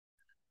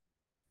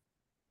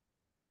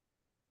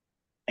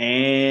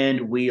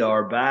And we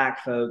are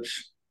back,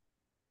 folks.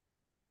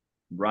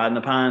 Riding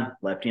the pine,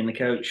 lefty and the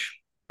coach.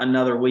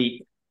 Another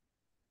week,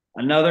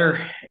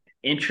 another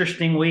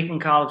interesting week in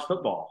college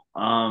football.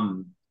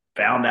 Found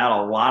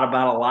out a lot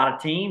about a lot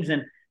of teams,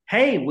 and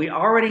hey, we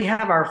already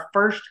have our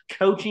first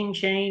coaching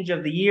change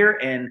of the year.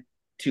 And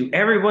to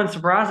everyone's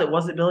surprise, it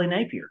wasn't Billy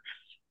Napier.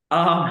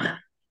 Um,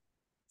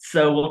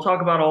 so we'll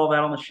talk about all of that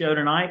on the show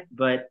tonight.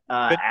 But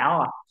Good.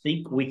 Al, I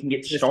think we can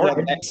get Just like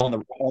started. next on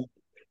the.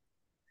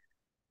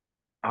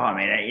 Oh, I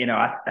mean,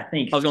 I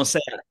think I was going to say.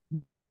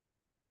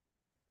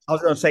 I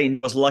was going to say I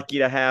was lucky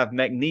to have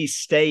McNeese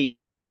State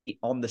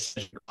on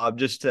the job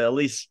just to at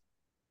least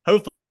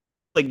hopefully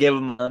give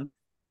them.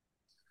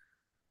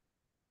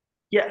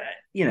 Yeah,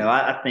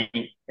 I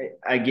think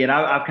again,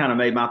 I've kind of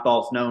made my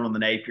thoughts known on the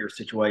Napier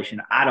situation.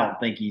 I don't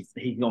think he's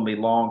going to be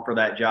long for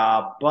that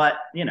job, but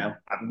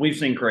we've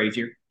seen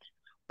crazier.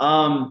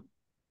 Um,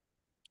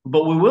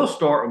 but we will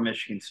start with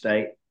Michigan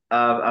State.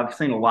 I've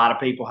seen a lot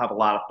of people have a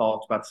lot of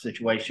thoughts about the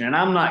situation, and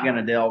I'm not going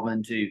to delve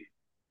into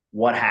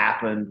what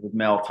happened with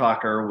Mel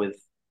Tucker with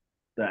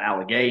the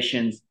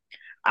allegations.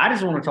 I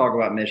just want to talk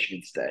about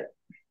Michigan State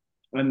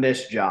and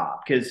this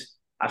job because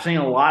I've seen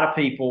a lot of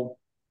people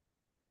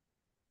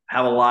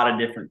have a lot of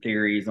different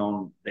theories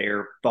on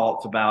their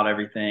thoughts about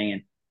everything.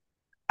 And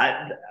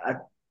I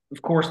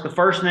of course, the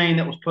first name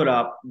that was put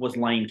up was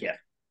Lane Kiffin.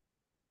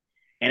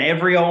 And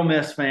every Ole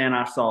Miss fan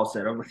I saw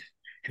said, oh,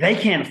 they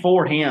can't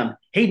afford him.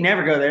 He'd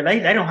never go there.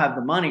 They don't have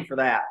the money for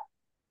that.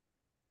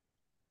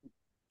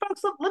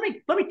 Folks,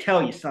 let me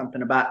tell you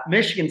something about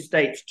Michigan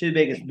State's two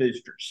biggest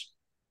boosters.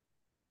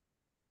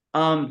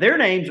 Their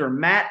names are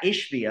Matt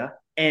Ishbia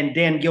and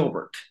Dan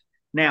Gilbert.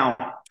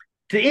 Now,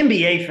 to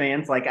NBA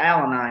fans like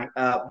Al and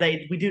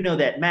I, we do know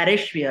that Matt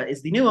Ishbia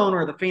is the new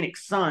owner of the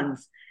Phoenix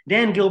Suns.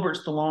 Dan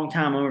Gilbert's the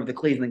longtime owner of the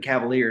Cleveland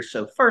Cavaliers.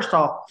 So first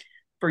off,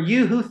 for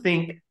you who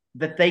think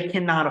that they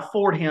cannot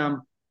afford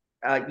him,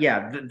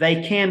 yeah,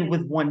 they can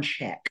with one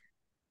check.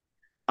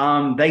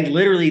 They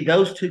literally,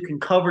 those two can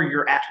cover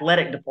your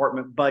athletic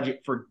department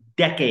budget for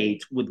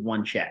decades with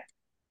one check.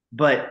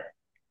 But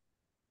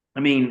I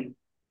mean,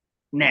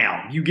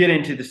 now you get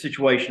into the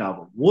situation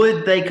of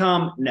would they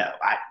come? No,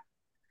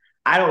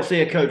 I don't see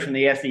a coach from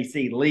the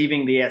SEC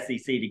leaving the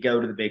SEC to go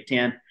to the Big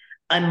Ten.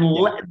 Yeah.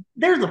 Unless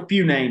there's a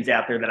few names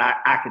out there that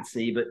I could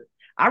see, but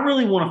I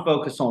really want to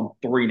focus on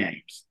three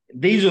names.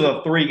 These are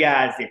the three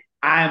guys that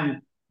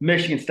I'm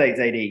Michigan State's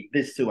AD.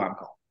 This is who I'm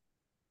calling.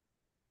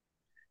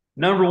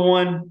 Number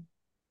one,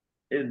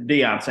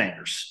 Deion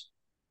Sanders.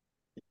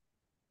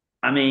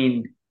 I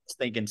mean,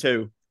 Thinking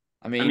too.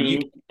 I I mean, you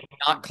mean,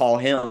 cannot call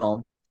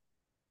him.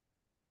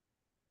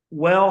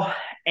 well,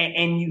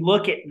 and you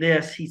look at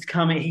this, he's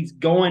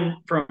going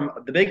from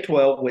the Big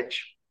 12,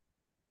 which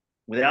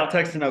without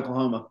Texas and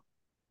Oklahoma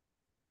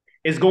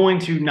is going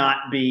to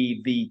not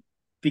be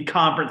the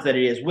conference that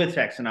it is with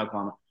Texas and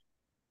Oklahoma.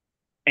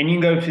 And you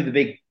can go to the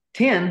Big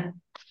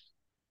Ten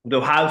with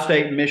Ohio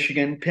State,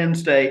 Michigan, Penn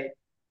State,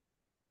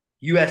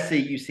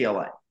 USC,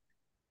 UCLA.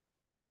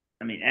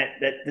 I mean,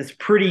 that's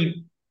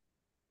pretty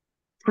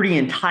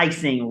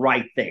enticing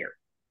right there.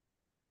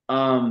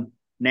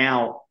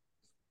 Now,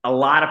 a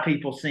lot of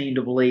people seem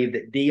to believe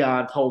that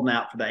Deion's holding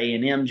out for the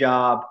A&M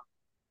job.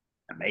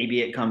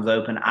 Maybe it comes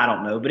open. I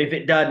don't know. But if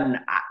it doesn't,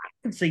 I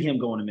can see him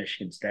going to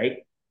Michigan State.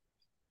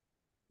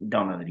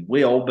 Don't know that he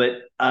will.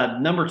 But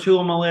number two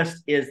on my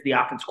list is the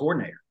offense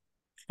coordinator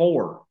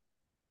for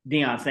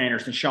Deion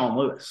Sanders and Sean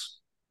Lewis.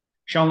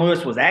 Sean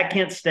Lewis was at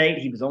Kent State.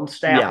 He was on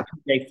staff Yeah.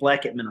 with Jay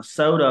Fleck at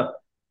Minnesota.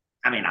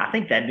 I mean, I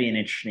think that'd be an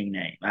interesting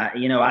name.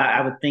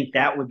 I would think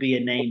that would be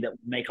a name that would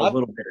make a I,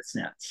 little bit of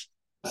sense.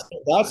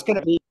 that's going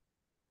to be.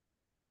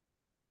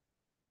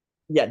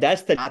 Yeah,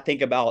 that's the I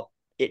think about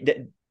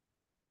it.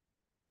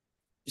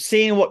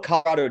 Seeing what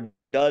Colorado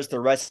does the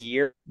rest of the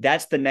year,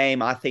 that's the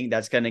name I think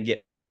that's going to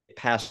get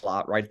passed a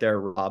lot right there,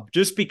 Rob.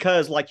 Just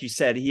because, like you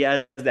said, he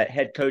has that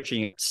head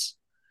coaching,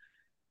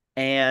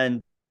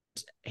 and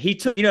he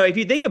took. If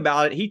you think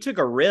about it, he took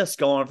a risk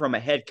going from a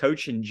head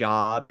coaching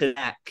job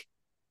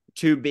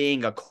to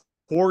being a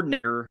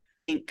coordinator.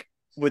 I think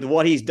with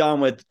what he's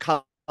done with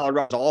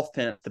Colorado's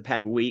offense the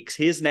past weeks,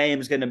 his name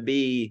is going to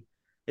be.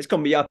 It's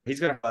going to be up. He's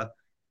going to,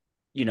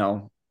 you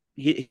know,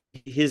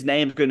 his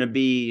name's going to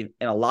be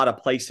in a lot of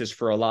places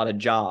for a lot of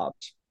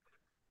jobs.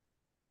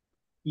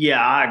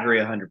 Yeah, I agree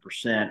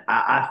 100%.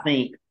 I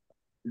think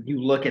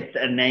you look at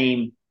a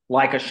name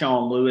like a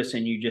Sean Lewis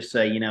and you just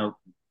say,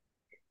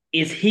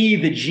 is he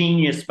the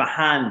genius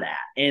behind that?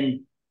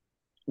 And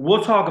I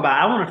want to talk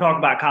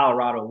about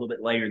Colorado a little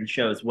bit later in the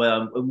show as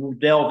well. We'll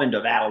delve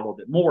into that a little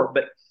bit more,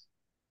 but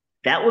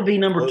that would be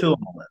number two on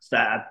the list.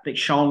 I think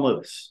Sean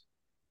Lewis.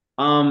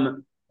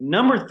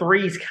 Number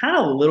three is kind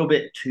of a little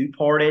bit two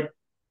parted.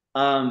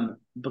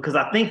 Because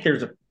I think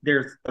there's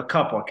a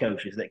couple of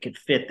coaches that could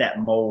fit that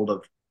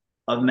mold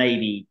of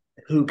maybe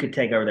who could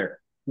take over there.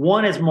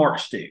 One is Mark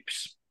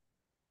Stoops.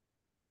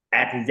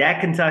 He's at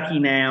Kentucky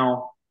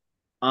now.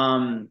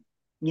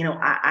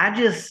 I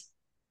just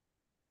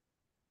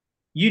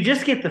you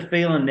just get the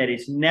feeling that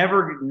it's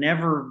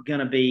never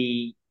gonna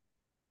be,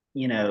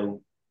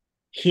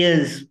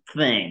 his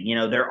thing.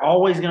 They're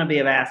always going to be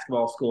a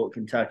basketball school at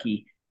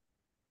Kentucky.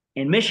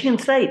 In Michigan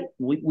State,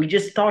 we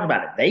just talked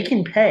about it. They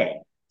can pay.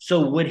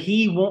 So would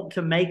he want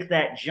to make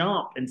that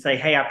jump and say,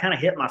 hey, I've kind of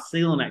hit my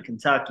ceiling at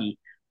Kentucky.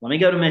 Let me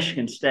go to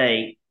Michigan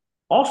State,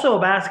 also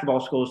a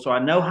basketball school, so I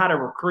know how to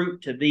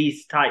recruit to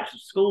these types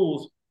of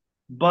schools.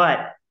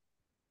 But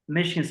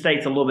Michigan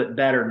State's a little bit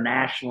better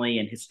nationally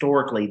and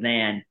historically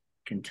than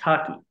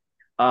Kentucky.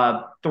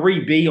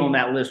 3B on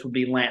that list would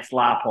be Lance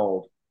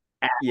Leipold.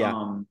 At, Yeah.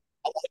 um,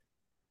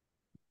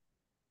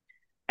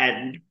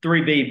 at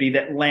 3B be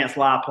that Lance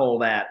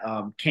Leipold at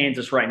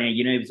Kansas right now.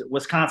 He was at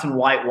Wisconsin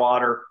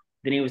Whitewater,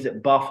 then he was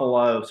at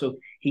Buffalo. So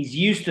he's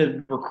used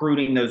to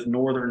recruiting those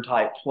northern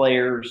type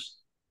players.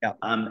 Yeah.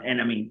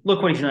 And I mean,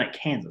 look what he's done at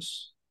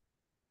Kansas.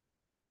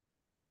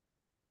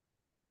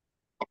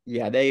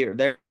 Yeah,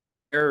 they're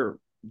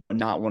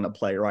not want to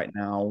play right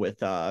now with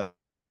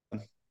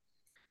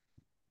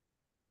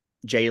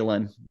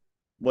Jalen.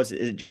 Is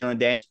it Jalen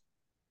Daniels?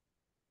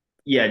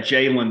 Yeah,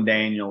 Jalen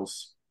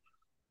Daniels.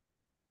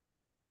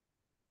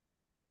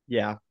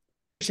 Yeah.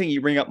 Interesting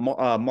you bring up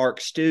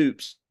Mark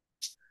Stoops.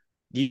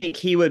 Do you think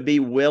he would be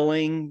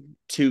willing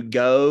to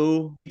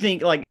go? Do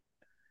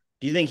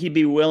you think he'd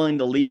be willing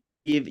to leave,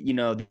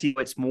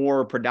 it's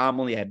more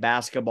predominantly a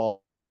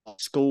basketball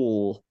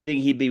school? I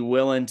think he'd be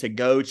willing to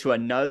go to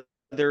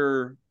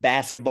another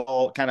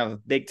basketball, kind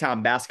of big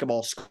time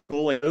basketball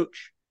school and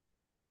coach?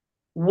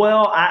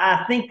 Well,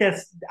 I think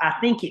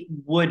it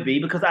would be,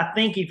 because I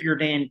think if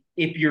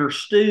you're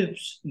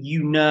Stoops,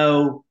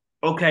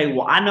 okay,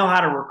 well, I know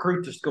how to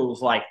recruit to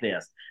schools like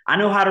this. I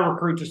know how to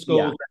recruit to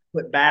schools that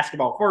put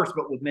basketball first,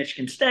 but with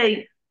Michigan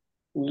State,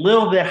 a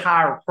little bit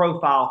higher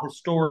profile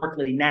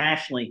historically,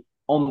 nationally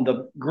on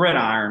the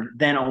gridiron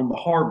than on the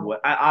hardwood.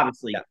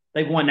 Obviously,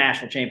 they've won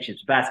national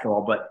championships in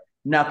basketball, but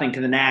nothing to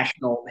the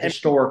national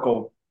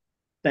historical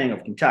thing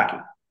of Kentucky.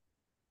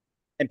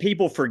 And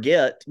people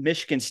forget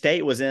Michigan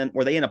State were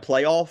they in a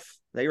playoff?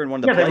 They were in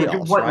one of the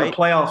playoffs, what, right? The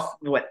playoffs,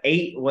 what,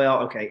 8?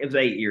 Well, okay, it was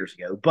 8 years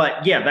ago.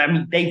 But yeah, I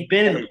mean, they've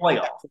been in the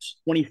playoffs.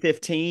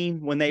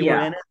 2015 when they were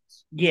in it?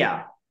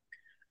 Yeah.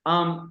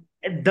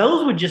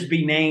 Those would just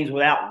be names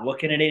without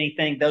looking at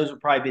anything. Those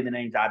would probably be the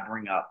names I'd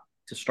bring up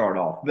to start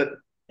off. But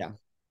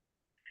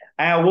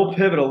yeah, we'll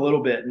pivot a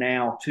little bit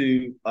now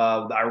to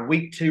our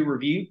week 2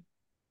 review.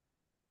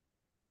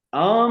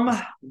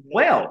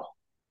 Well,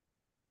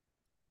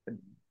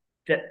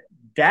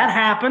 that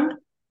happened.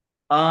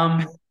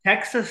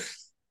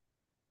 Texas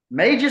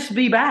may just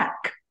be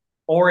back,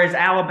 or is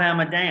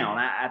Alabama down?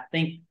 I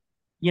think,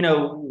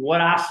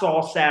 what I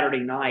saw Saturday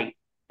night,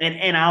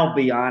 and I'll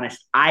be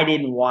honest, I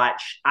didn't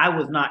watch. I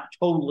was not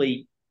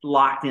totally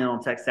locked in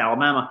on Texas,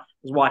 Alabama. I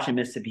was watching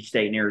Mississippi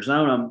State and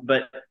Arizona,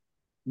 but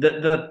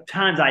the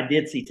times I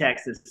did see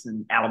Texas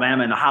and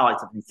Alabama and the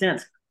highlights of the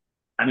sense,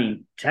 I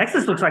mean,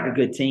 Texas looks like a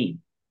good team.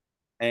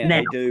 And now,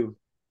 they do.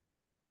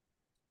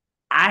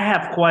 I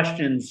have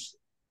questions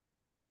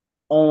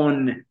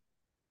on,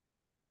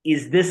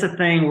 is this a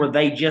thing where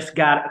they just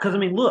got – because, I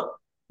mean, look,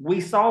 we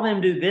saw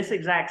them do this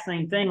exact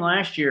same thing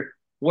last year,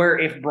 where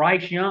if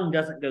Bryce Young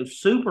doesn't go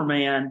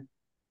Superman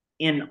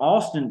in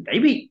Austin, they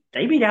beat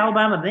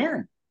Alabama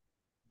then.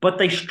 But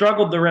they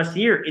struggled the rest of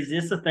the year. Is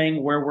this a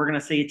thing where we're going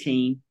to see a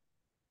team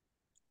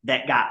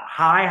that got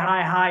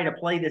high to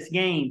play this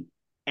game,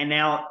 and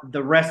now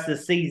the rest of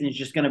the season is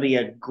just going to be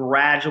a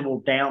gradual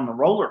down the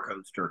roller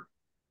coaster?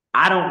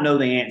 I don't know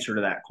the answer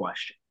to that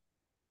question.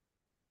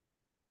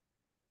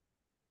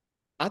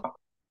 I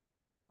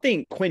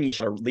think Quinn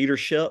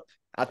leadership.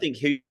 I think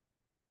he's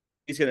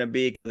going to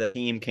be the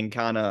team can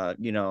kind of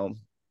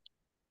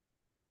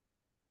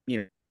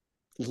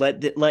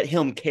let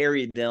him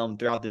carry them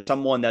throughout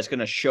someone that's going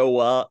to show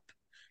up,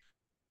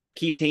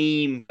 keep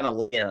team kind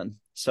of in.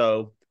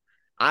 So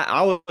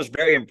I was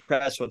very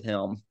impressed with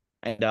him,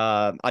 and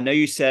I know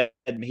you said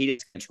he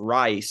did against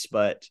Rice,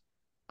 but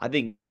I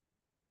think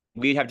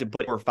we'd have to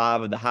put 4 or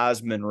 5 of the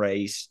Heisman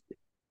race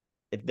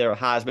if their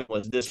Heisman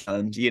was this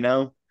one,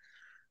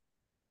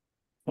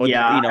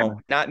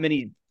 not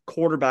many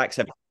quarterbacks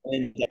have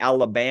in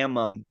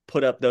Alabama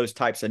put up those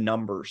types of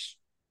numbers.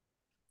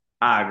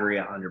 I agree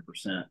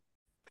 100%.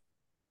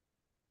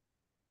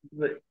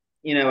 But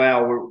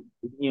Al,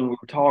 we were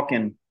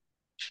talking.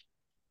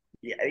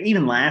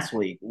 Even last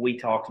week we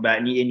talked about,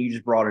 and you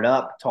just brought it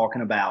up,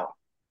 talking about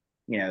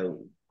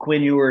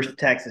Quinn Ewers,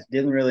 Texas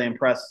didn't really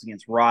impress us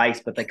against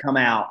Rice, but they come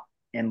out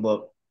and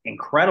look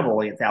incredible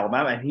against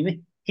Alabama.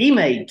 He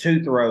made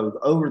 2 throws,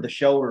 over the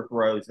shoulder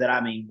throws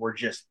that were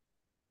just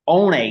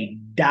on a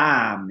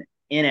dime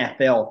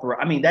NFL throw.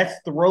 I mean, that's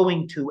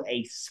throwing to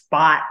a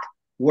spot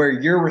where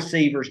your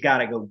receiver's got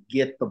to go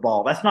get the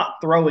ball. That's not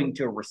throwing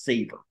to a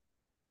receiver.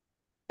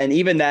 And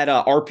even that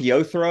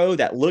RPO throw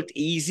that looked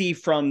easy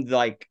from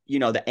the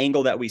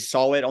angle that we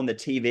saw it on the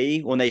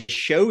TV, when they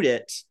showed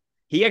it,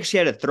 he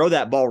actually had to throw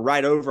that ball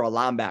right over a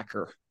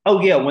linebacker. Oh,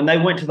 yeah, when they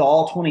went to the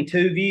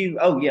all-22 view.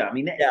 Oh, yeah. I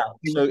mean,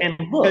 So, and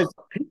look,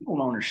 people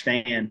don't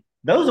understand.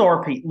 Those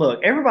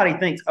look, everybody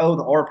thinks, the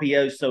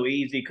RPO is so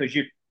easy because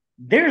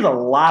there's a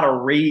lot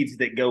of reads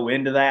that go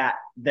into that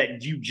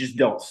that you just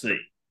don't see.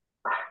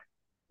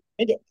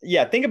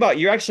 Yeah, think about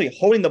you're actually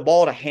holding the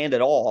ball to hand it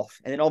off,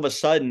 and then all of a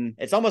sudden,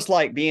 it's almost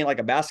like being like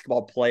a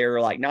basketball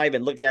player, like not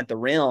even looking at the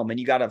rim, and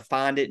you got to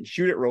find it and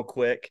shoot it real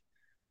quick.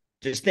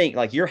 Just think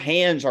like your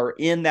hands are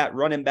in that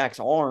running back's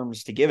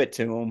arms to give it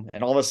to him,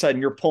 and all of a sudden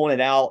you're pulling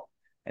it out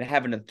and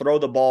having to throw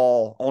the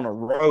ball on a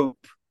rope.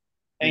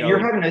 You And know,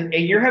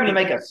 you're having to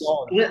make a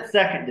split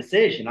second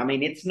decision. I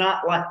mean, it's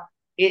not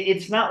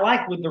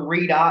like with the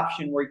read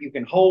option where you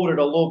can hold it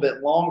a little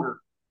bit longer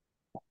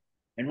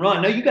and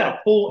run. No, you got to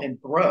pull and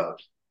throw.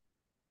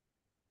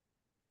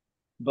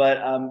 But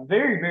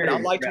very, But I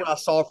very liked what I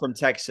impressive. saw from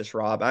Texas,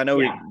 Rob. I know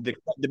Yeah.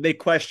 the big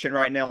question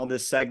right now on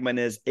this segment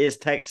is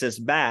Texas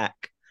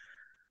back?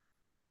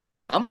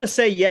 I'm gonna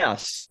say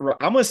yes.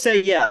 I'm gonna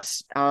say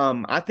yes.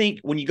 I think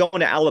when you go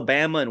into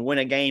Alabama and win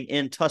a game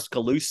in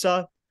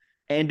Tuscaloosa,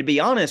 and to be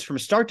honest, from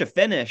start to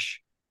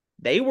finish,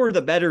 they were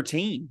the better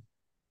team,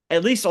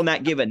 at least on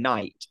that given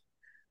night.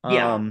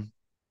 Yeah.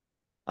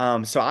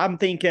 Um, so I'm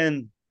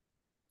thinking,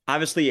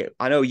 obviously,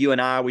 I know you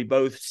and I, we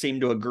both seem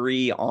to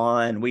agree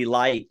on we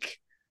like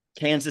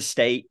Kansas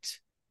State.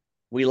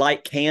 We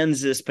like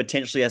Kansas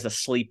potentially as a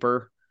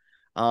sleeper.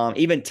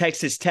 Even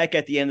Texas Tech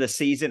at the end of the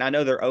season, I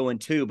know they're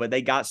 0-2, but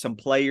they got some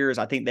players.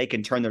 I think they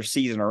can turn their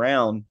season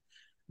around.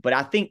 But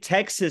I think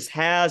Texas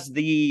has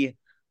the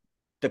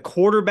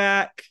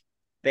quarterback,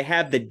 they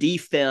have the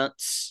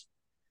defense,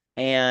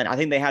 and I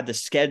think they have the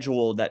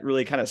schedule that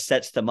really kind of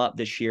sets them up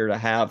this year to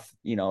have,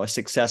 a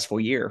successful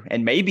year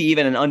and maybe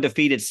even an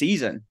undefeated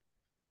season.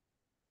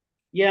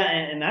 Yeah,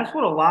 and that's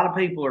what a lot of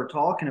people are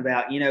talking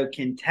about.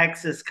 Can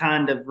Texas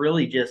kind of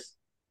really just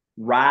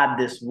ride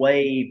this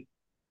wave,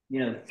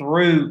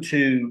 through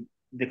to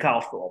the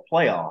college football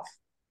playoff?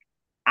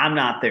 I'm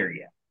not there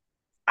yet.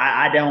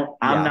 I don't.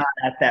 I'm Yeah. not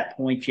at that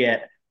point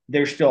yet.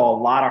 There's still a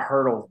lot of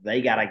hurdles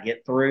they got to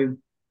get through.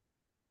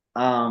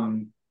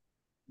 Um,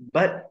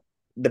 but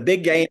The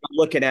big game I'm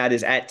looking at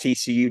is at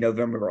TCU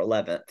November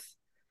 11th.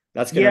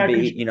 That's going to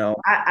yeah, be, because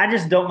I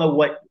just don't know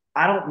what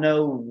I don't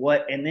know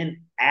what, and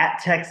then at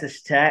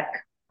Texas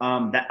Tech,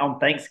 that on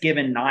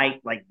Thanksgiving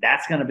night, like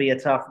that's going to be a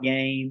tough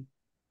game.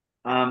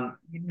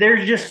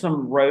 There's just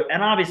some road,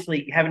 and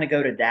obviously having to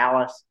go to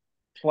Dallas,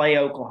 play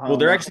well,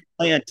 they're Oklahoma. actually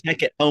playing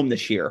Tech at home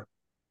this year.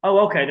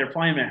 Oh, okay, they're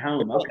playing at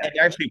home. Okay.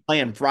 They're actually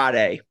playing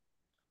Friday,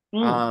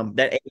 Hmm.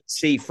 that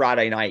AC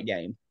Friday night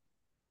game.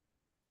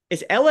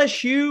 Is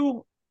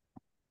LSU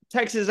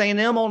Texas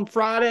A&M on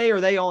Friday, or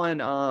are they on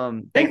I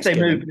think they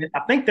Thanksgiving? moved. I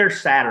think they're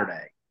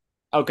Saturday.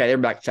 Okay, they're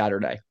back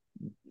Saturday.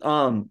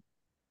 Um,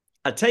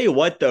 I tell you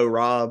what, though,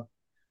 Rob,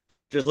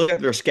 just look at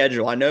their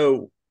schedule. I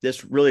know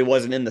this really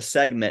wasn't in the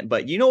segment,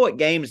 but you know what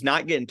game's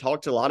not getting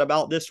talked a lot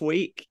about this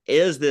week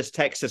is this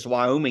Texas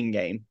Wyoming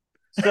game.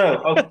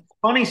 So, a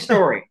funny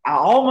story. I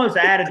almost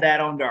added that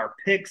onto our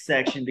pick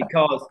section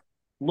because,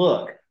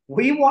 look,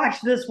 we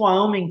watched this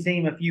Wyoming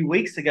team a few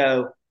weeks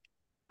ago.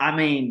 I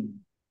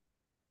mean,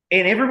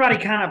 and everybody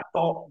kind of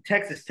thought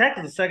Texas Tech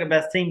was the second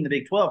best team in the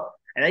Big 12.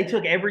 And they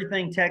took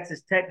everything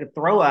Texas Tech could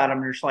throw at them.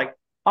 They're just like,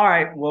 all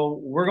right, well,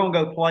 we're going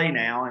to go play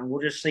now and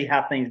we'll just see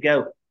how things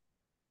go.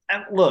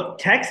 And look,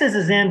 Texas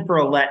is in for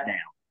a letdown.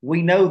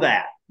 We know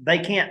that. They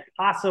can't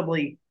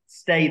possibly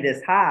stay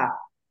this high.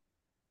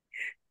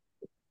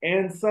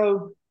 And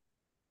so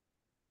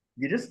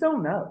you just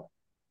don't know.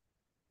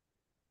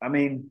 I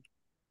mean,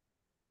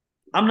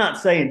 I'm not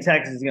saying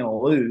Texas is going to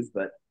lose,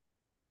 but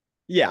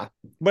Yeah,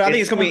 but I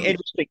think it's it's going to be going an to be.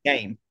 interesting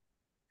game.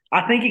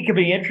 I think it could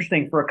be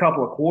interesting for a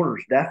couple of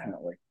quarters,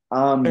 definitely.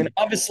 And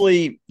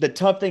obviously, the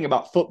tough thing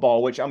about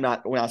football, which I'm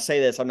not, when I say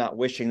this, I'm not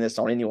wishing this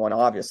on anyone,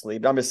 obviously,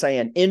 but I'm just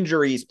saying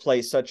injuries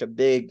play such a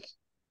big.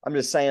 I'm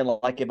just saying,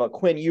 like, if a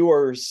Quinn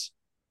Ewers,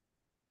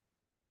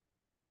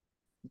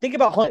 think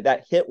about how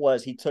that hit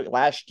was he took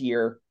last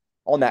year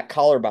on that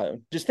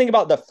collarbone. Just think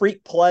about the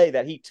freak play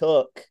that he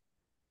took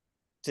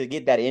to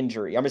get that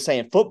injury. I'm just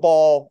saying,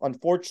 football,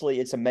 unfortunately,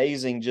 it's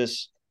amazing.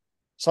 Just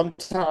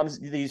sometimes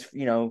these,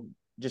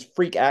 just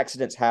freak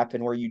accidents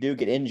happen where you do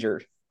get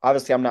injured.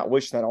 Obviously, I'm not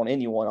wishing that on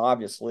anyone,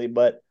 obviously,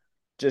 but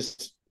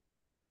just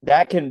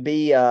that can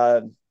be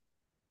a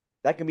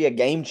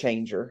game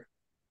changer.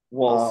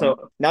 Well,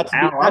 so Not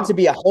to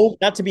be Al, I'm,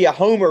 not to be a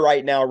homer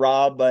right now,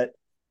 Rob, but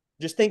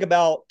just think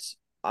about.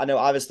 I know,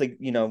 obviously,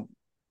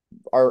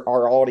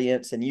 our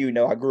audience and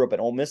I grew up an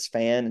Ole Miss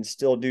fan and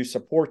still do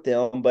support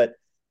them, but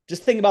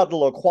just think about the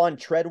Laquan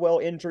Treadwell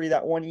injury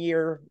that one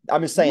year.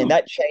 I'm just saying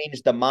that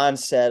changed the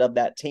mindset of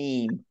that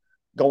team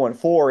going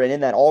forward. And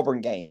in that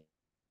Auburn game,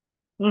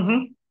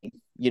 mm-hmm,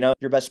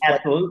 your best player,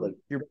 absolutely.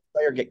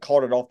 get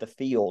carted off the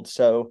field.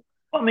 So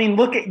I mean,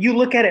 look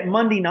at it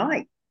Monday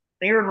night.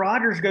 Aaron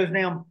Rodgers goes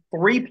down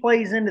 3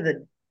 plays into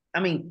the. I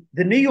mean,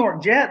 the New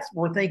York Jets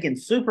were thinking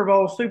Super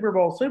Bowl, Super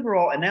Bowl, Super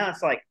Bowl, and now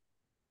it's like,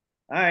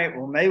 all right,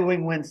 well, maybe we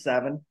can win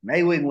 7,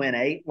 maybe we can win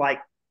 8. Like,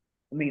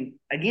 I mean,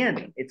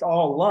 again, it's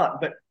all luck.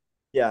 But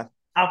yeah,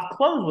 I'll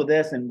close with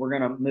this, and we're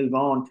going to move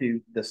on to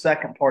the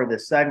second part of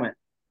this segment.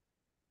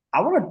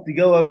 I wanted to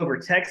go over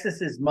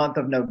Texas's month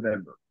of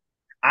November.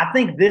 I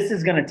think this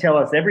is going to tell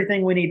us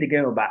everything we need to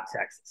know about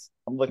Texas.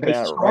 I'm looking They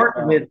at it right start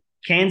now. with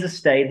Kansas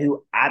State,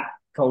 who I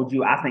told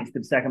you I think is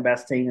the second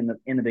best team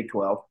in the Big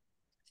 12.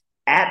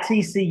 At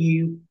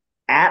TCU,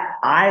 at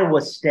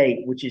Iowa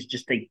State, which is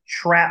just a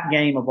trap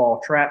game of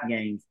all trap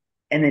games,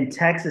 and then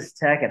Texas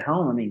Tech at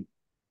home. I mean,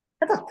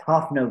 that's a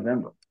tough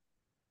November.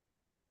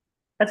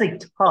 That's a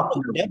tough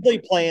November. Definitely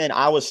playing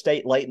Iowa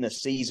State late in the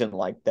season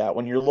like that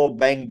when you're a little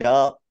banged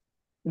up.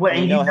 Well, And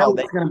you and know you how know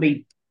they, it's going to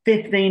be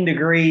 15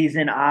 degrees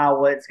in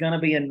Iowa. It's going to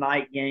be a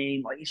night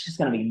game. Like it's just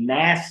going to be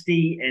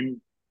nasty.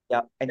 And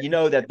yeah, and you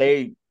know that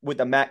they with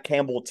the Matt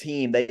Campbell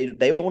team,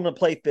 they want to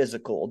play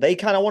physical. They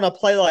kind of want to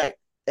play like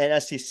an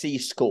SEC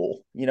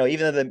school. You know,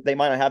 even though they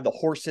might not have the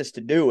horses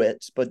to do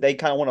it, but they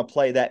kind of want to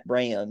play that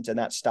brand and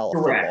that style of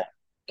correct,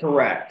 football.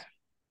 correct.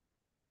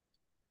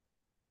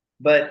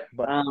 But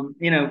But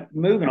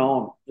moving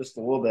on just a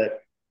little bit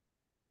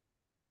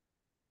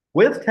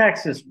with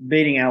Texas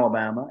beating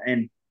Alabama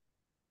and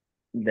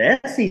the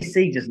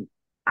SEC just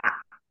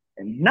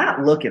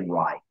not looking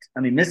right.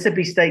 I mean,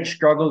 Mississippi State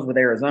struggles with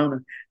Arizona.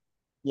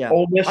 yeah,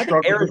 Ole Miss I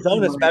think struggles with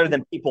Arizona's Tulane. better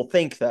than people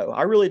think, though.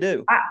 I really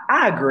do.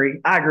 I agree.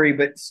 I agree,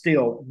 but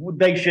still,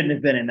 they shouldn't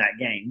have been in that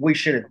game. We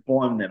should have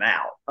blown them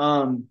out.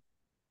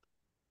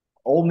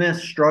 Ole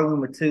Miss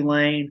struggling with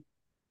Tulane. Yep.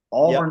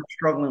 Auburn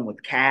struggling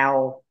with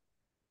Cal.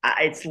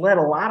 It's led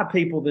a lot of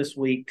people this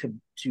week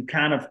to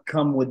kind of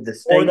come with the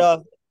state.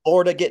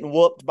 Florida getting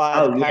whooped by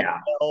the Oh yeah,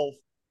 Pac-12.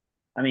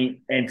 I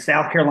mean, and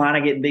South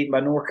Carolina getting beaten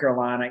by North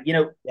Carolina.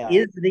 Yeah.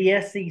 Is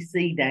the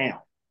SEC down?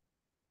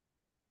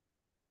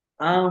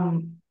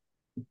 Um,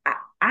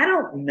 I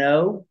don't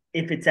know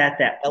if it's at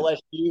that point.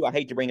 LSU, I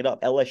hate to bring it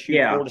up. LSU,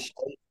 Yeah, Florida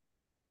State.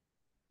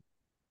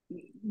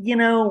 you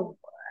know,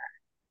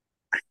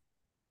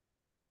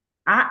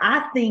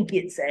 I think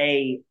it's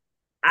a.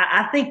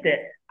 I think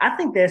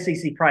the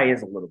SEC probably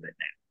is a little bit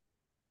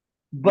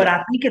now, but Yeah.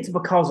 I think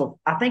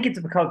it's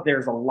because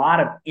there's a lot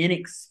of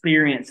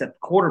inexperience at the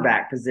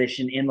quarterback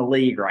position in the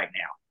league right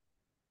now.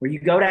 Where you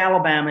go to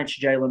Alabama, it's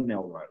Jalen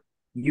Milroe.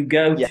 You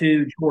go Yeah.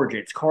 to Georgia,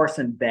 it's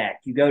Carson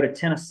Beck. You go to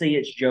Tennessee,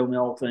 it's Joe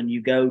Milton.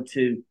 You go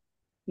to,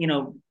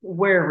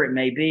 wherever it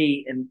may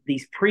be, and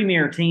these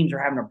premier teams are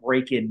having to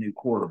break in new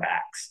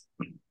quarterbacks.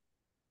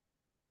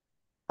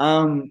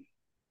 Um,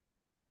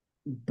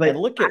 And but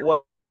look at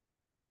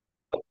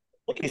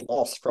his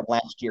loss from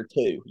last year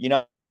too.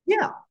 yeah,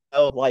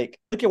 Like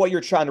look at what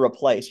you're trying to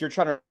replace. You're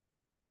trying to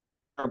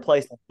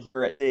replace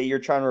you're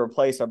trying to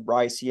replace a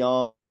Bryce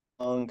Young,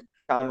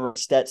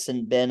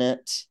 Stetson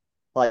Bennett,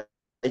 like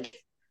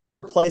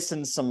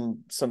replacing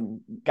some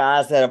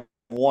guys that have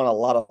won a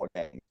lot of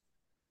games.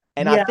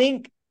 And I yeah.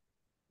 think,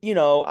 I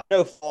know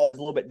fall is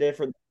a little bit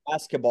different than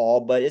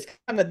basketball, but it's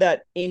kind of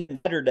that in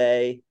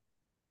Saturday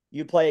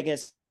you play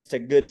against a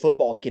good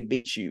football can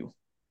beat you.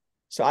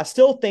 So I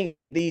still think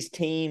these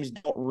teams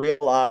don't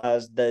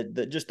realize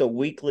the just a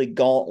weekly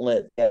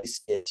gauntlet that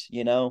is.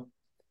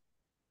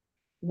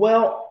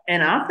 Well,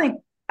 and I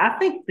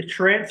think the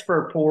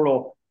transfer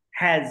portal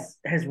has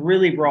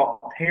really brought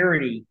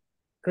parity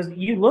because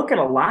you look at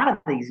a lot of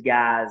these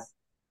guys,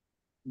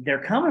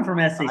 they're coming from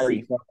I SEC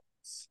agree.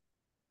 programs.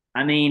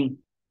 I mean,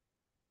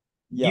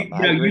 Yep,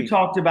 I you agree.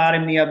 talked about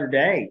him the other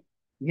day.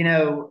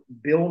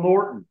 Bill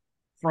Norton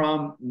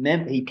from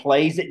Memphis, he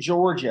plays at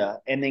Georgia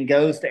and then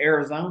goes to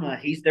Arizona.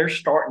 He's their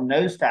starting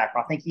nose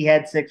tackle. I think he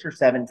had 6 or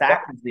 7 Yep,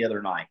 tackles the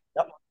other night.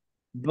 yep,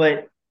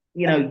 But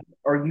and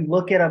or you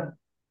look at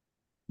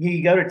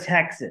you go to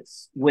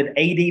Texas with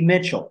AD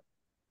Mitchell,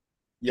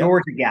 yep,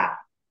 Georgia guy.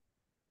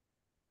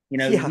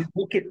 yeah,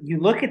 You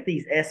look at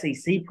these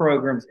SEC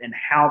programs and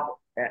how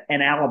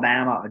in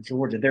Alabama or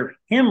Georgia, they're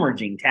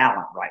hemorrhaging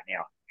talent right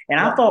now. And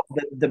I yep. thought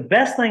the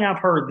best thing I've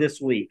heard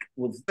this week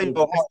In was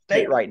Ohio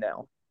State right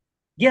now.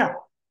 yeah,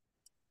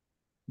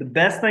 the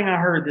best thing I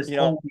heard this You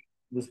know, whole week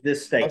was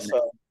this statement.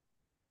 so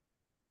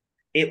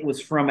It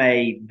was from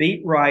a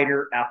beat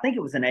writer. I think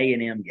it was an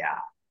A&M guy,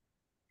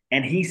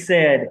 and he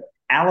said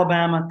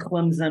Alabama,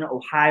 Clemson,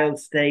 Ohio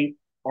State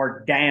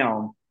are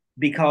down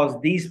because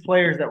these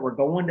players that were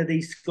going to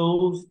these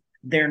schools,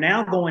 they're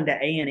now going to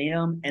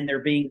A&M and they're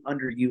being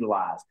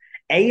underutilized.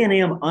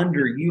 A&M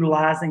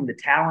underutilizing the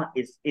talent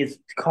is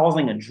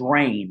causing a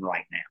drain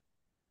right now.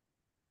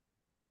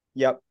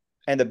 yep.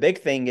 And the big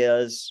thing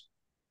is,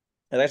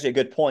 that's actually a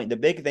good point. The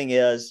big thing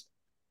is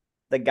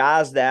the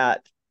guys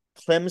that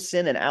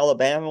Clemson and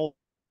Alabama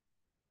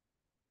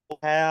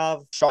have,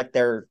 like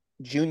their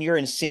junior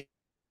and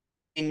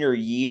senior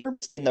year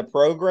in the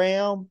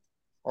program,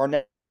 are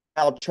now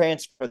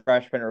transfer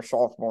freshman or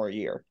sophomore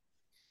year.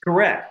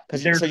 Correct.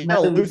 Because so you're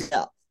going to lose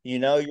that.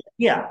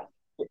 Yeah.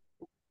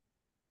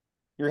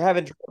 You're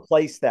having to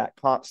replace that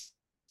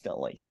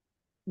constantly.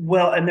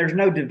 Well, and there's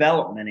no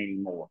development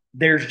anymore.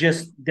 There's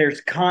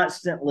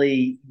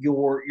constantly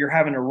you're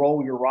having to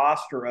roll your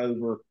roster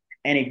over,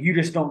 and if you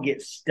just don't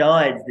get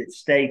studs that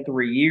stay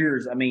 3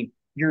 years, I mean,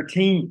 your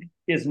team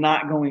is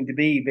not going to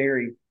be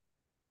very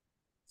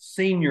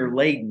senior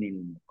laden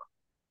anymore.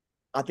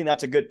 I think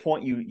that's a good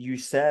point you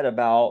said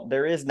about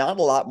there is not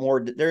a lot more.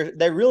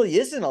 There really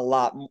isn't a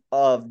lot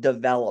of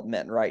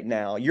development right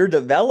now. Your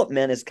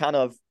development is kind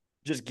of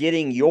just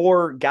getting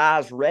your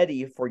guys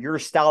ready for your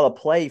style of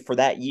play for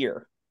that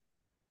year.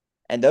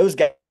 And those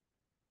guys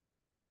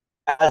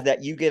that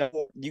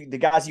the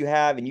guys you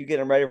have, and you get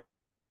them ready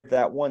for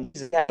that one,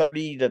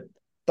 30 to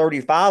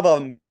 35 of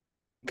them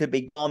could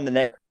be on the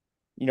next.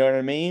 You know what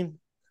I mean?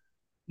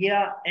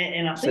 Yeah,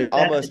 and I So think that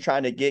almost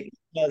trying to get.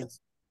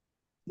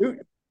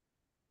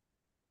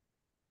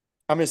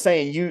 I'm just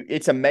saying,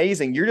 it's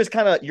amazing.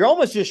 You're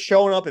almost just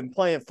showing up and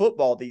playing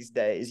football these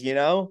days, you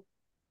know?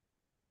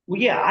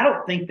 well, yeah, I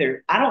don't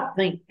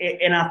think,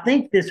 and I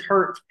think this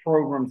hurts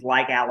programs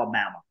like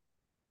Alabama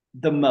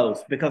the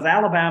most because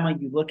Alabama,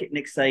 you look at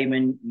Nick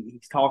Saban,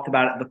 he's talked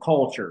about it, the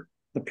culture,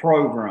 the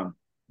program,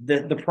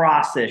 the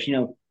process.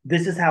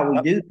 This is how we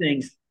Yep. do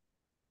things.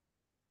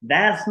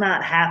 That's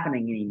not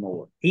happening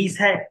anymore.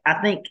 I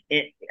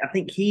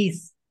think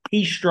he's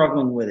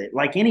struggling with it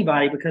like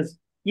anybody because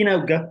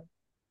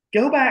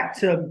go back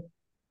to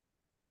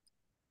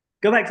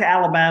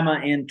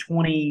Alabama in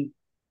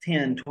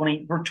 2010,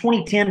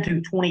 2010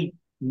 to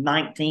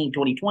 2019,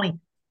 2020.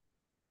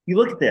 You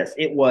look at this.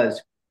 It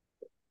was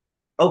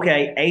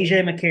okay,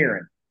 AJ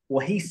McCarron.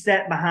 Well, he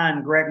sat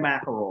behind Greg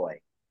McElroy.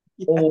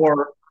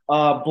 Or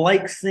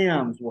Blake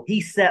Sims. Well,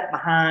 he sat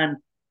behind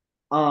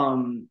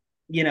AJ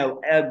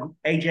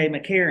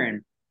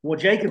McCarron. Well, What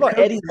Jacob about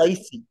Cook. Eddie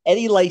Lacy?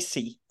 Eddie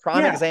Lacy,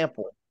 prime Yeah,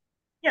 example.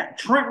 yeah.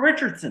 Trent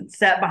Richardson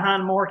sat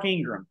behind Mark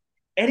Ingram.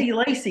 Eddie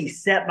Lacy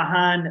sat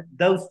behind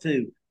those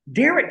two.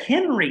 Derrick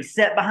Henry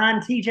sat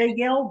behind TJ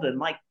Yeldon.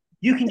 Like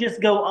you can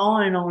just go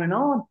on and on and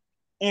on.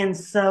 And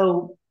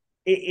so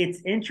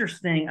it's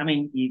interesting. I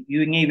mean,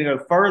 you can even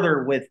go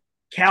further with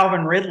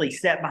Calvin Ridley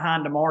sat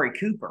behind Amari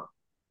Cooper.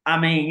 I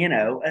mean,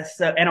 and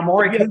If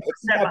Amari you have, Cooper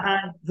sat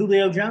behind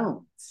Julio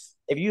Jones.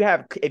 if you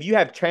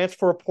have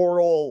transfer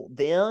portal,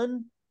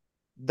 then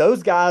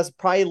those guys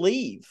probably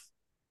leave.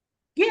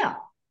 Yeah.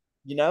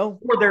 You know,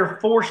 Or they're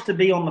forced to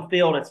be on the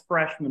field as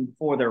freshmen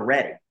before they're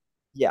ready.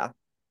 yeah,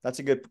 that's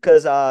a good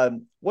because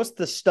what's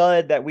the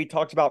stud that we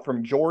talked about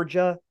from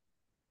Georgia?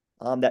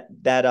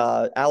 That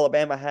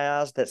Alabama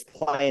has that's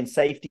playing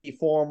safety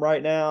for him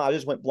right now. I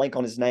just went blank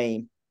on his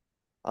name.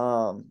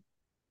 Um,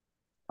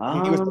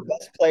 he was the Um,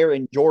 best player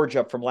in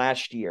Georgia from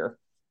last year,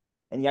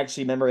 and he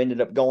actually remember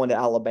ended up going to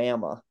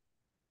Alabama.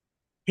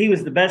 he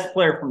was the best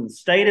player from the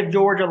state of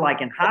Georgia,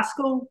 like in high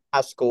school.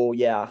 High school,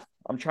 yeah.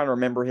 I'm trying to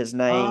remember his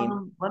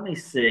name, Let me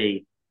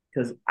see,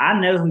 because I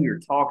know who you're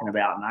talking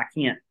about, and I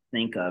can't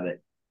think of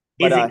it.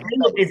 but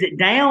Is it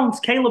Downs?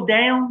 Caleb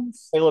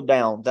Downs? Caleb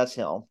Downs, that's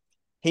him.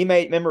 He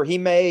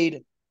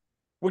made,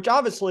 which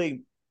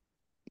obviously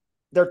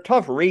they're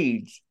tough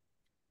reads,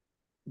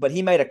 but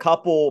he made a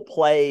couple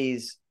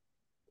plays.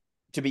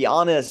 To be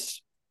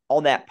honest,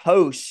 on that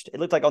post, it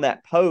looked like on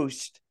that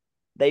post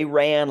they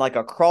ran like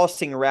a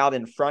crossing route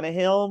in front of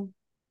him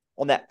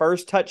on that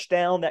first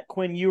touchdown that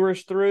Quinn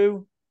Ewers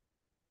threw.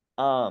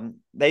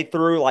 They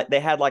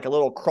had like a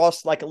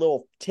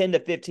little 10 to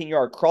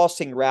 15-yard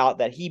crossing route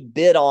that he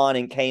bid on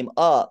and came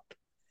up,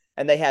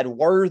 and they had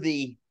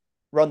Worthy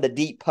run the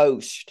deep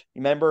post.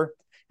 Remember?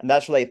 And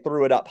that's where they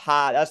threw it up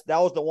high. That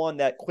was the one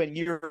that Quinn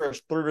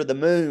Ewers threw to the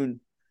moon,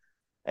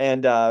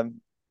 and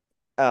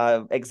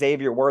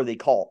Xavier Worthy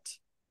caught.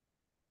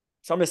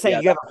 So I'm just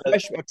saying, Yeah, you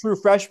have a true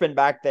freshman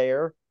back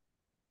there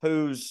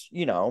who's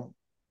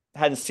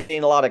hadn't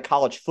seen a lot of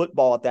college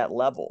football at that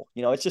level.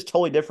 It's just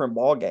totally different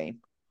ball game.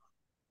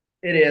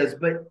 it is.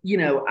 But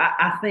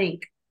I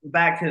think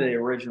back to the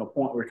original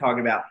point we were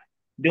talking about.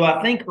 Do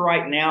I think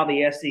right now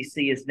the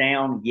SEC is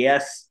down?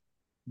 Yes,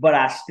 but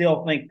I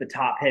still think the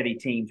top heavy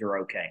teams are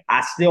okay.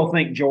 I still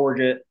think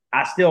Georgia's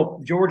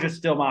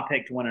still my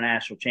pick to win a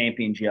national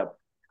championship.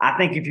 I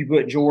think if you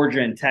put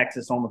Georgia and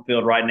Texas on the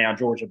field right now,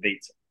 Georgia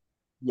beats it.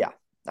 Yeah,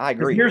 I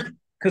agree.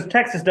 Because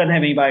Texas doesn't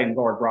have anybody in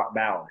guard Brock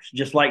Bowers,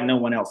 just like no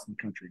one else in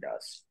the country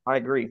does. I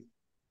agree.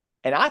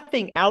 And I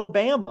think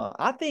Alabama,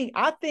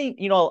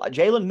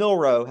 Jalen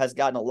Milroe has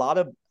gotten a lot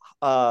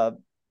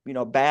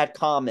of bad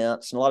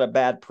comments and a lot of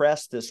bad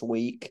press this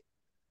week.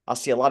 I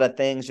see a lot of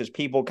things, just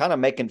people kind of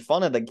making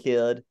fun of the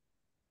kid.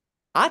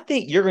 I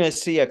think you're going to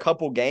see a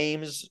couple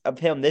games of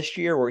him this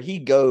year where he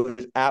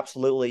goes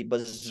absolutely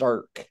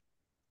berserk.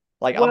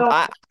 Like Well,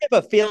 I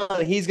have a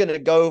feeling he's going to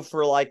go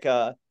for like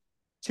a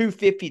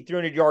 250,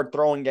 300-yard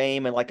throwing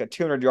game and like a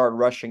 200-yard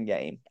rushing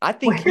game. I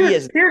think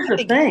here's the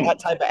he's thing. that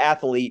type of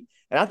athlete,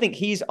 and I think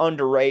he's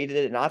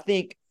underrated. And I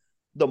think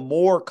the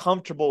more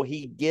comfortable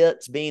he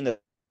gets being the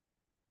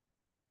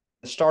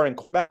starting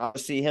quarterback, I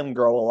see him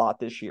grow a lot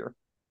this year.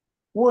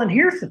 Well, and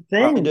here's the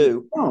I thing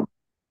do.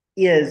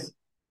 is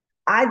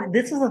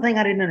this is the thing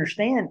I didn't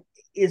understand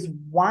is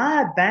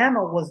why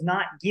Bama was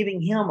not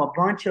giving him a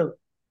bunch of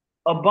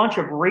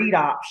read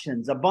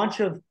options, a bunch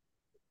of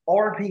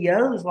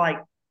RPOs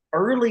like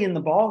early in the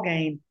ball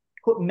game,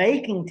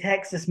 making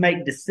Texas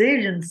make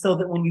decisions so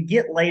that when you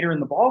get later in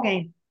the ball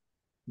game,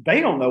 they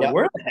don't know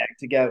where the heck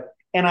to go.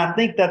 And I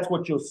think that's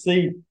what you'll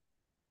see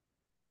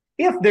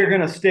if they're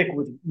going to stick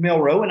with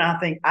Milroe, and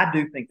I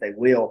do think they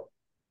will.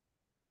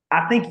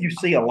 I think you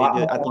see a They lot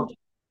do. I more. think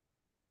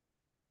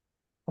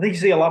I think you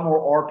see a lot more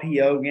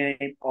RPO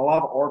game, a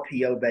lot of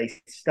RPO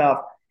based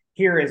stuff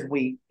here as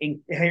we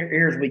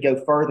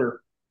go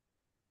further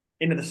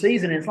into the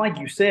season. And it's like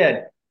you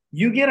said,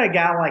 you get a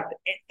guy like,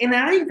 and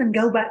I even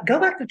go back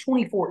to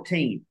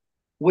 2014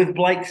 with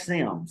Blake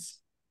Sims.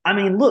 I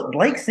mean, look,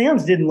 Blake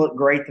Sims didn't look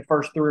great the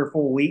first 3 or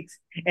 4 weeks,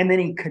 and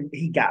then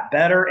he got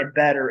better and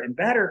better and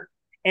better.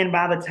 And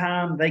by the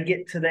time they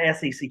get to the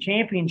SEC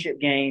championship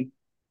game,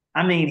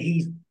 I mean,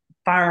 he's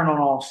firing on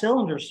all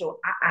cylinders. So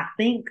I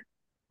think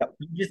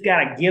you just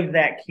got to give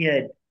that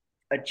kid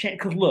a chance.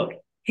 Because look,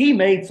 he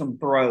made some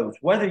throws.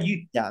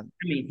 yeah,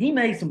 He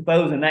made some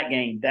throws in that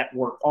game that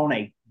were on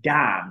a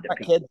dime to that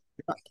people.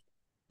 kid,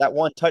 that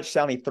one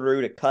touchdown he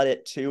threw to cut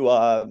it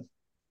to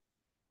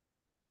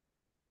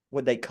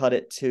would they cut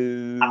it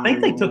I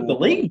think they took the to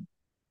lead.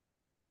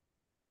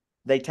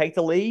 they take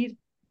the lead?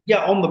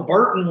 Yeah, on the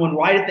Burton one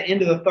right at the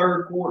end of the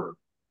third quarter.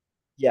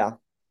 Yeah.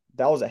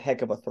 That was a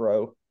heck of a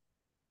throw.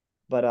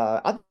 But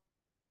I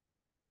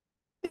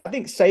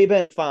think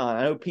Saban's fine.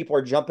 I know people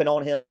are jumping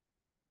on him.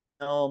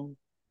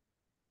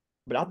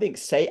 But I think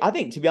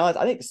to be honest,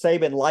 I think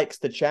Saban likes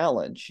the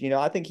challenge.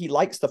 I think he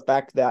likes the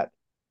fact that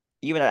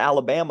even at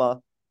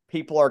Alabama,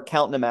 people are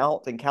counting him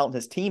out and counting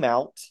his team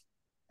out.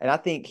 And I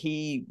think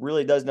he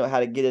really does know how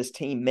to get his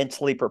team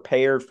mentally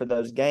prepared for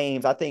those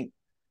games. I think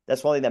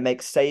that's one thing that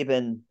makes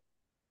Saban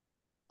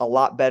a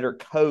lot better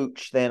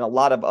coach than a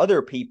lot of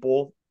other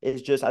people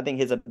is just, I think,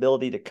 his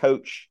ability to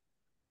coach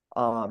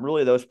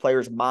really those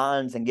players'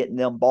 minds and getting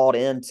them bought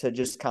into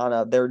just kind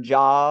of their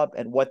job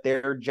and what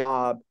their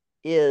job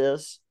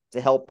is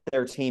to help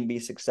their team be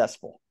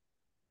successful.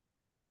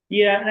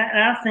 Yeah,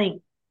 and I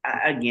think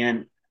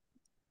again,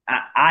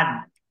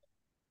 I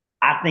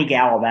I think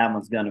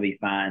Alabama's going to be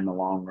fine in the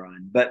long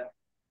run, but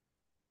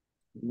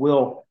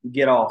we'll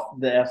get off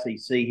the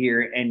SEC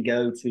here and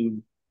go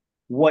to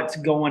what's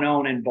going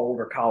on in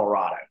Boulder,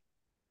 Colorado.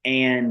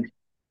 And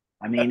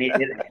I mean, it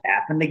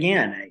happened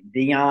again.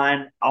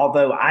 Dion,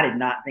 although I did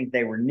not think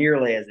they were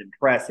nearly as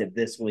impressive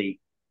this week,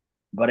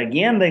 but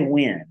again, they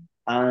win.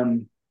 Now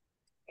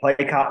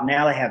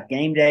they have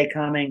game day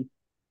coming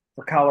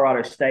for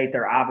Colorado State.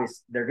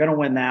 They're going to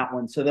win that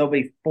one, so they'll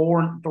be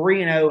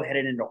 3-0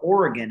 headed into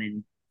Oregon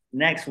in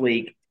next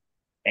week.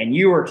 And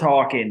you were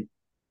talking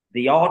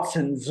the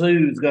Autzen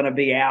Zoo is going to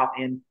be out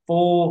in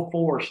full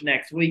force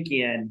next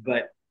weekend,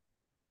 but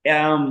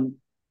um,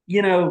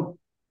 you know,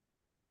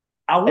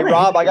 I Hey, want to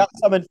Rob, I hear. got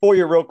something for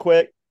you real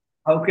quick.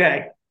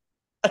 Okay,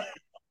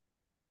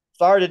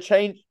 Sorry to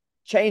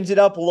change it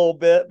up a little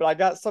bit, but I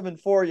got something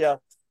for you.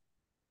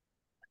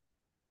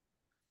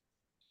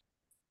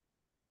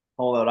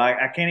 hold on,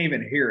 I can't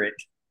even hear it.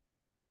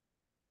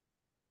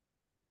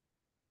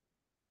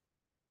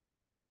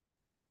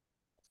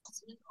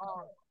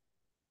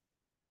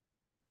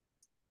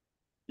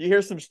 You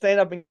hear some stand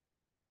up and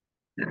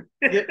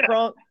get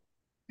crunk?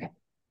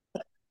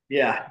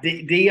 Yeah,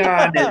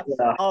 Dion is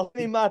I'll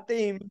see my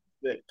theme.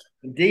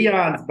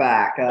 Dion's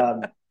back,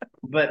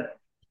 but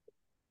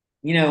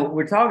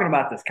we're talking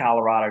about this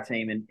Colorado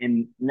team,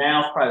 and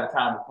now's probably the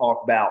time to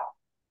talk about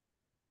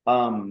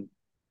um,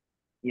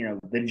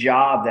 the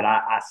job that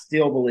I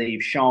still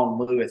believe Sean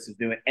Lewis is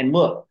doing. And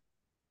look,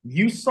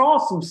 you saw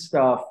some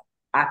stuff.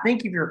 I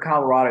think if you're a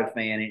Colorado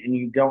fan and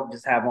you don't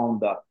just have on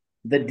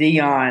the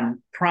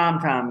Dion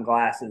primetime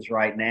glasses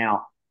right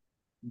now,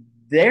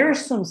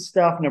 there's some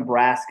stuff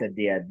Nebraska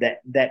did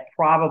that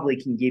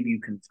probably can give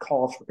you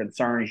cause for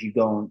concern as you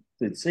go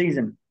through the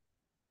season.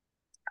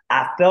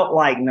 I felt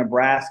like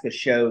Nebraska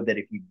showed that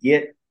if you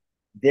get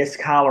this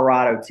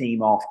Colorado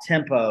team off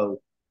tempo,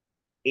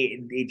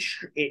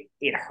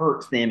 it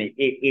hurts them.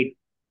 It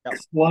Yep.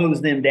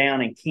 slows them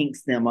down and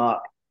kinks them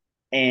up.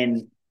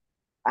 And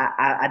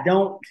I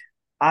don't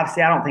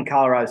obviously I don't think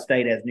Colorado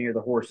State has near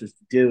the horses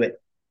to do it,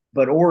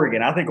 but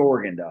I think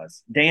Oregon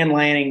does. Dan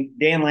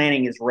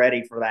Lanning is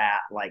ready for that.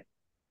 Like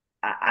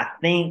I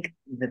think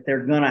that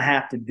they're going to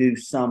have to do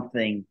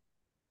something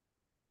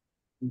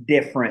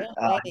different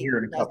here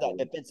in a Has couple that of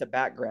weeks. defensive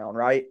background,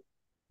 right?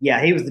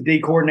 Yeah, he was the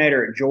D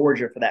coordinator at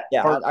Georgia for that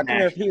Yeah, first I couldn't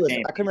remember if national he was.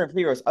 I couldn't championship. remember if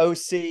he was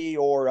OC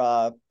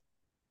or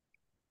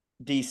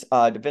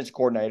defense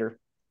coordinator.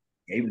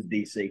 He was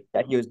DC,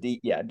 Yeah, he was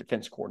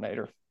defense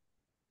coordinator.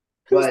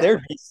 Who's but their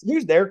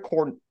who's their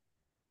cord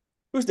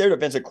who's their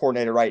defensive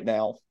coordinator right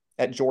now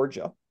at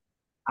Georgia?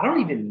 I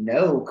don't even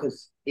know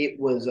because it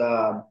was.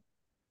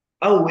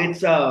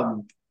 It's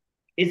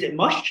is it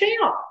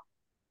Muschamp?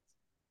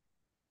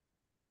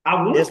 I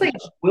want to Is say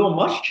it's Will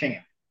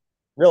Muschamp.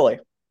 really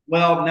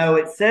Well, no,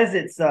 it says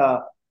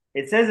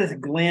it's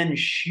Glenn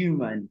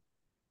Schumann,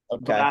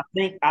 but okay. I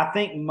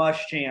think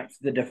Muschamp's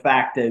the de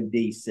facto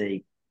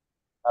DC.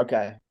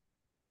 Okay,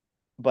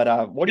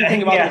 but what do you Yeah,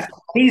 think about this?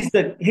 he's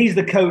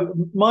the co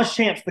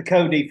Muschamp's the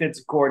co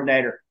defensive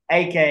coordinator,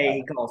 aka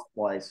he calls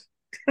the plays.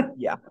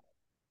 Yeah.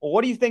 Well,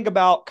 what do you think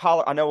about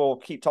Colorado? I know we'll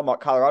keep talking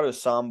about Colorado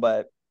some,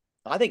 but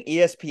I think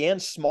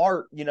ESPN's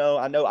smart.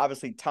 I know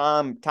obviously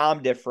time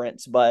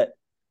difference, but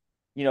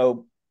you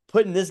know,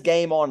 putting this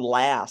game on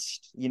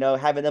last, you know,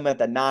 having them at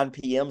the 9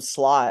 p.m.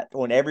 slot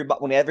when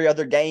every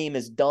other game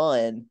is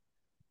done,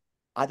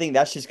 I think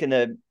that's just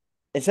gonna,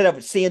 instead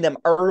of seeing them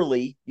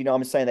early, you know what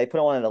I'm saying, they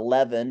put on at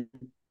 11.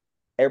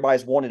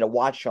 Everybody's wanting to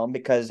watch them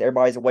because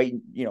everybody's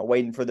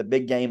waiting for the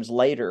big games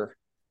later.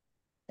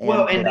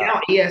 Well, And and now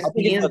I think it's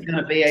ESPN is a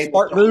going to be able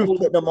smart to move hold.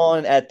 putting them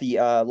on at the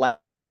Well,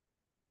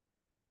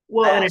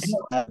 and last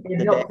it the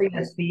day. helps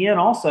ESPN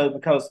also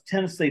because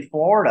Tennessee,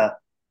 Florida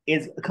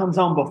is comes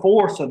on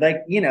before, so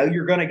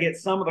you're going to get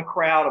some of the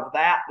crowd of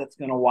that's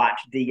going to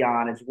watch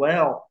Dion as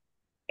well.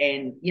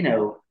 And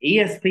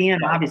ESPN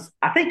obviously,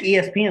 I think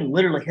ESPN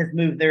literally has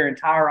moved their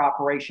entire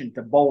operation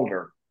to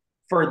Boulder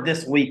for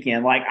this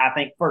weekend. Like I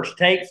think First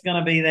Take's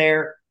going to be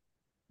there.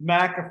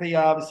 McAfee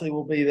obviously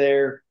will be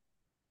there.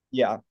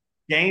 Yeah.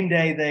 Game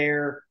day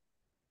there.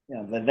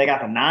 They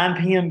got the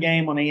 9 p.m.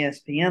 game on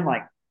ESPN.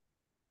 Like,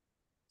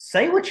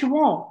 say what you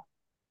want.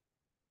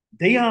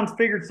 Dion's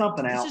figured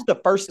something This out. is the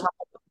first time.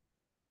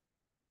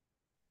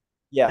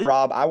 Yeah,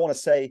 Rob, I want to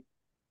say,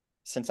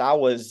 since I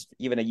was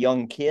even a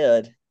young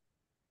kid,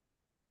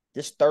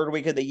 this third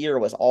week of the year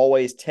was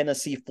always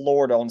Tennessee,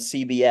 Florida on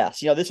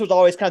CBS. You know, this was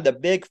always kind of the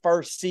big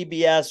first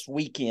CBS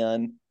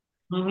weekend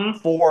Mm-hmm.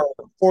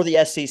 for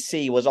the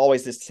SEC, was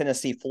always this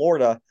Tennessee,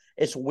 Florida.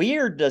 It's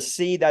weird to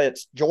see that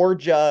it's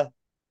Georgia.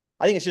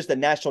 I think it's just the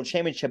national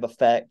championship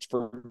effect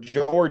for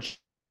Georgia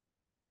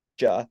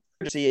to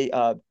see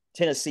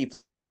Tennessee,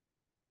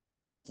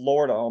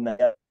 Florida on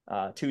that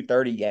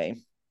 2:30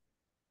 game.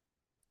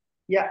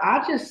 Yeah,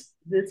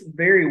 it's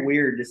very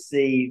weird to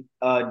see.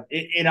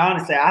 And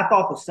honestly, I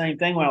thought the same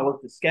thing when I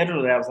looked at the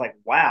schedule. That I was like,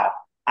 wow,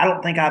 I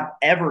don't think I've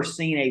ever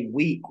seen a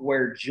week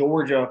where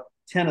Georgia,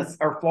 Tennessee,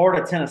 or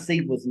Florida,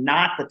 Tennessee was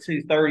not the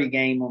 2:30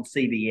 game on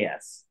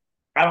CBS.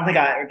 I don't think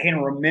I can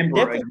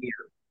remember a Definitely year.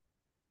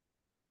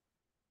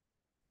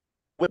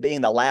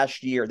 being the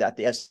last year that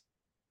the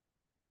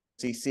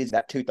SEC is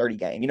that 2:30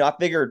 game. You know, I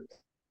figured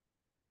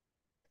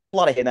a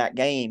lot of in that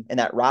game and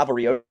that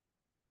rivalry over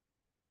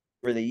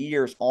the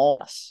years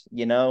on us,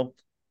 you know.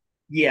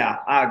 Yeah,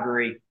 I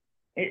agree.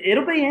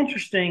 It'll be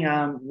interesting.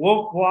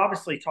 We'll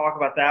obviously talk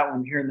about that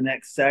one here in the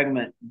next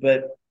segment,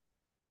 but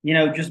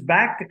just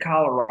back to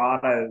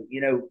Colorado.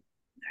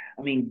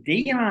 I mean,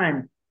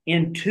 Dion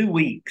in 2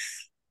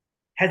 weeks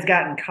has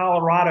gotten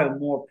Colorado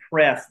more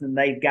press than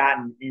they've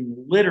gotten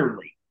in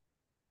literally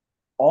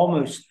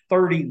almost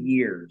 30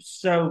 years.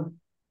 So,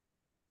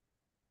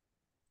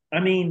 I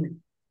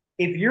mean,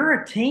 if you're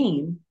a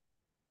team,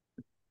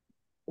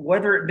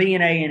 whether it be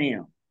an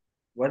A&M,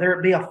 whether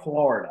it be a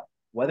Florida,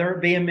 whether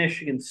it be a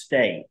Michigan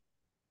State,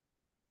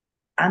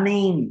 I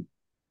mean,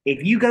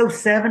 if you go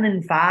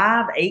 7-5,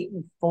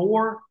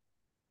 8-4,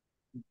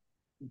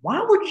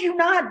 why would you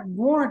not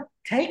want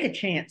to take a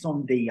chance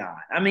on Dion?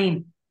 I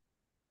mean,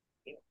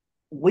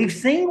 we've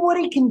seen what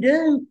he can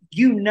do.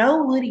 You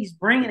know what he's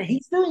bringing.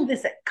 He's doing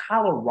this at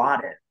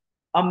Colorado.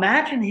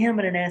 Imagine him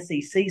at an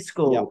SEC Yeah.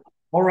 school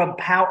or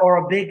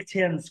a Big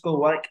Ten school.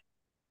 Like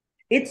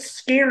it's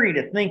scary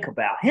to think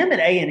about. Him at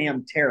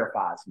A&M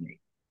terrifies me.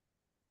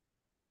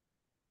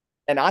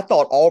 And I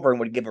thought Auburn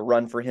would give a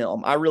run for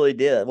him. I really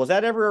did. Was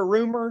that ever a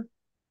rumor?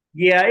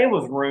 Yeah, it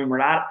was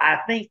rumored. I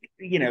think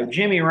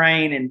Jimmy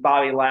Rain and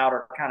Bobby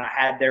Louder kind of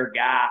had their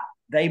guy.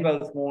 They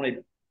both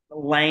wanted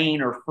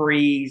Lane or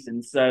Freeze,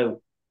 and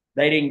so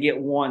they didn't get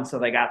one, so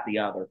they got the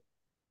other.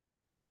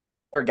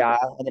 Or guy,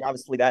 and then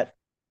obviously that,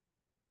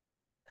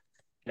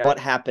 you know, what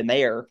happened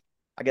there.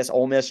 I guess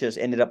Ole Miss just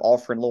ended up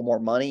offering a little more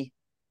money.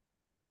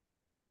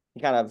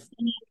 He kind of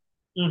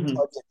Mm-hmm.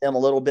 tugged at them a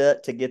little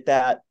bit to get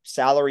that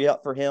salary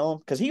up for him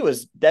because he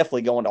was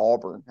definitely going to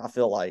Auburn. I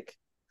feel like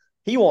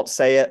he won't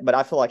say it, but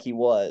I feel like he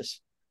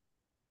was.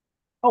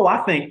 Oh,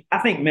 I think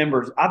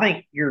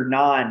your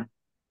non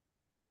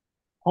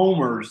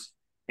homers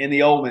in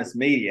the Ole Miss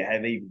media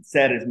have even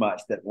said as much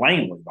that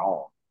Lane was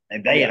gone,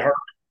 and Yeah,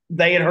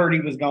 they had heard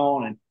he was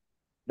gone, and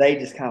they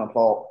just kind of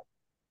thought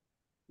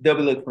they'll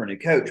be looking for a new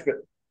coach. But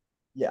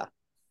yeah.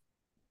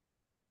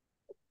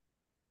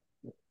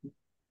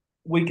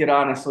 we've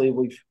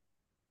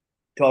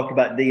talked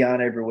about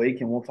Dion every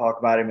week, and we'll talk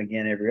about him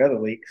again every other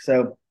week.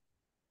 So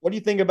What do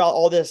you think about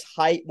all this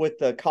hype with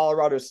the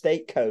Colorado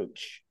State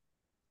coach?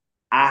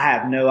 I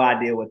have no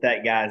idea what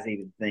that guy's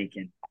even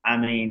thinking. I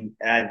mean,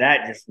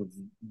 that just was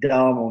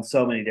dumb on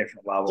so many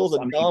different It was levels.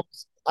 a dumb.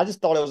 I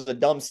just thought it was a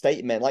dumb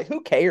statement. Like,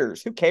 who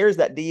cares? Who cares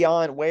that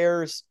Dion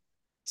wears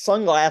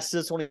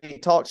sunglasses when he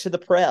talks to the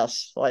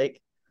press? Like, it's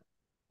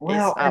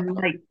Well, and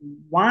like,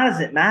 why does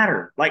it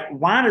matter? Like,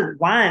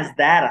 why is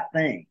that a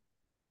thing?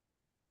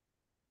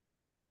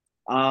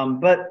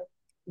 But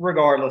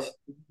regardless,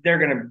 they're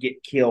gonna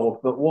get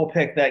killed. But we'll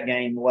pick that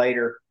game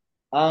later.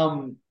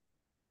 Um,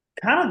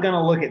 Kind of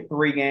gonna look at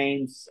three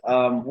games.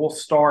 We'll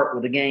start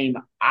with a game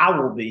I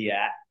will be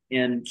at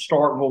in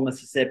Starkville,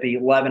 Mississippi,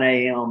 11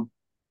 a.m.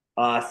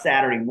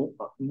 Saturday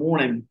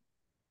morning.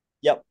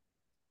 yep.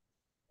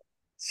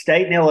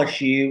 State and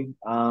LSU.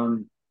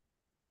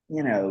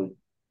 You know,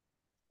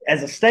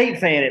 as a state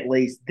fan, at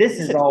least, this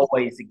is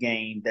always a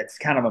game that's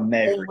kind of a Hey,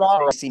 measuring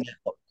Rob, stick.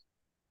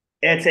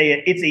 It's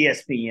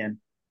ESPN.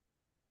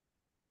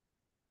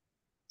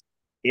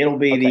 It'll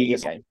be Okay, the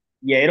yes, okay.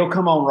 yeah, it'll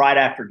come on right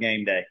after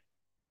game day.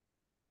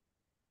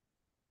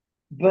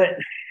 But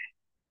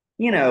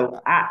you know,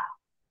 I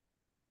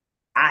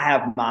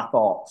have my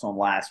thoughts on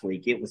last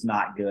week. It was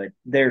not good.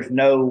 There's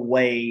no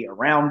way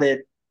around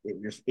it.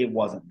 It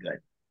wasn't good.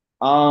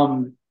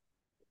 Um,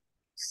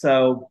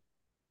 so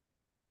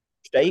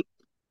State.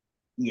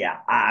 yeah,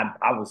 I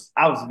was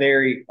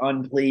very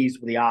unpleased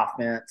with the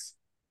offense.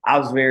 I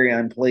was very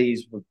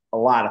unpleased with a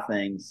lot of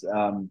things.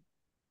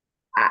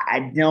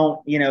 I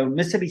don't,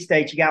 Mississippi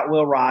State, you got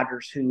Will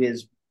Rogers, who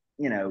is,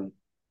 you know,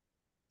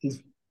 he's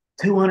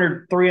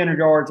 200, 300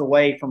 yards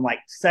away from like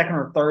second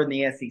or third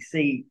in the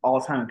SEC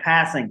all time in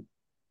passing,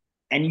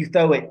 and you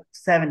throw it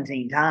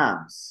 17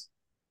 times.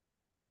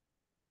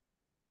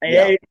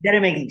 Yeah. That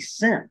didn't make any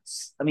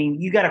sense. I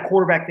mean, you got a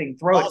quarterback that can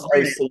throw it. Lost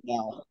OC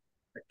now.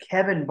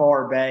 Kevin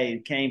Barbay,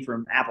 who came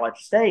from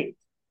Appalachian State.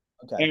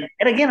 Okay.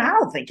 And again, I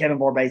don't think Kevin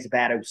Barbay is a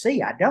bad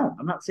OC. I don't.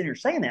 I'm not sitting here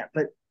saying that,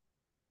 but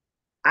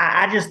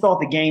I just thought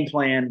the game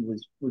plan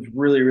was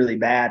really, really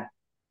bad.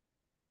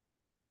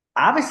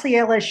 Obviously,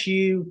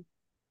 LSU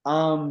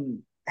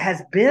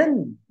has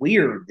been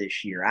weird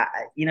this year.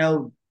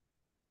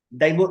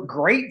 They look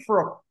great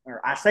or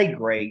I say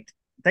great.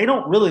 They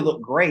don't really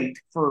look great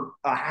for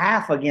a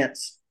half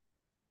against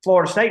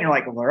Florida State. And you're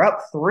like, well, they're up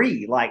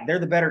 3. Like, they're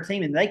the better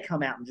team. And they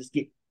come out and just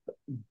get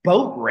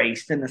boat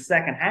raced in the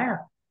second half.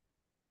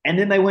 And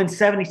then they win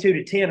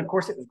 72-10. Of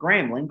course, it was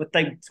Grambling, but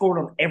they scored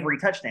on every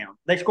touchdown.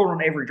 They scored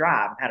on every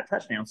drive and had a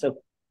touchdown. So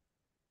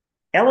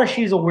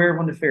LSU's a weird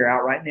one to figure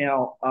out right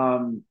now.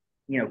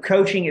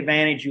 Coaching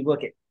advantage, you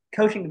look at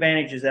coaching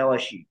advantage is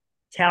LSU.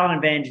 Talent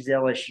advantage is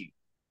LSU.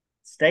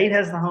 State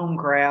has the home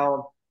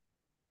crowd.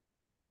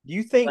 Do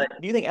you think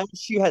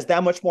LSU has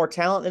that much more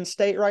talent than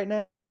State right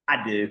now?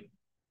 I do.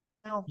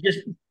 Now? Just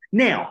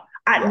now,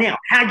 Yeah. now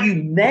how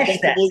you mesh that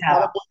Defensively,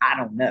 talent, probably. I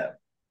don't know.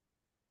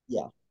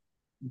 Yeah.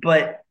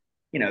 But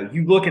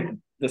you look at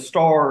the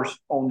stars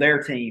on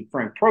their team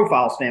from a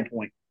profile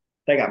standpoint,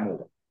 they got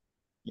more.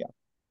 Yeah.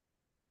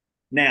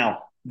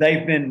 Now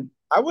they've been,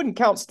 I wouldn't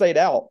count State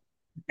out.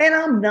 and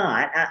I'm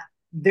not.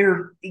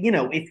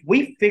 If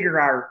we figure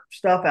our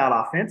stuff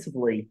out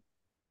offensively,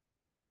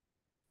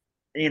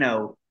 you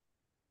know,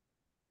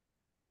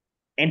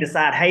 and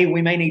decide, hey,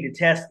 we may need to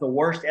test the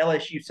worst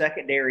LSU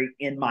secondary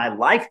in my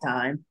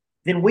lifetime,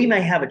 then we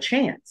may have a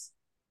chance.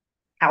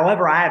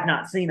 However, I have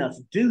not seen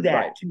us do that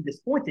Right. to this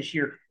point this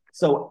year.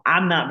 So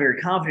I'm not very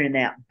confident in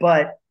that,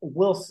 but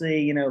we'll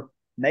see.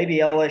 Maybe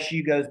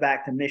LSU goes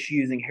back to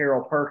misusing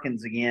Harold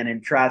Perkins again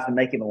and tries to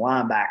make him a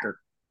linebacker.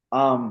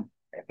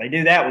 If they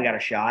do that, we got a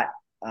shot.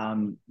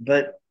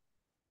 But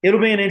it'll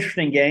be an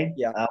interesting game.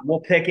 Yeah. We'll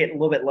pick it a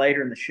little bit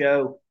later in the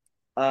show.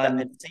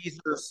 And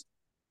Caesars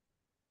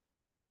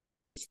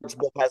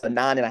Sportsbook has a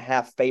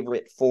 9.5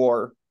 favorite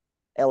for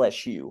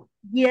LSU.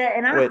 Yeah,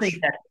 and I think Which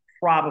that's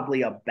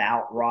probably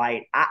about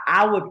right.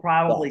 I would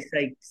probably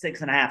say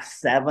 6.5,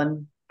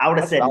 7. I would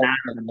have that's what said I was 9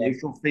 on the thinking.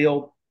 neutral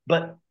field,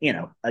 but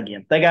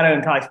again, they got to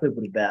entice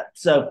people to bet.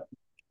 So,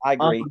 I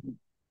agree.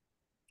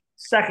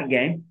 Second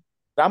game,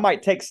 I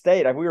might take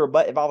State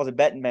if I was a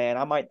betting man.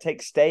 I might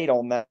take State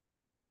on that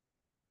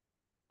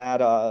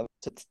to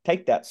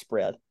take that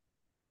spread.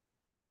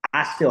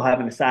 I still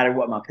haven't decided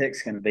what my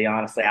pick's going to be.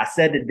 Honestly, I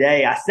said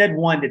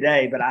one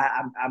today, but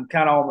I'm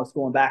kind of almost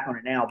going back on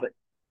it now. But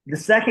the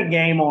second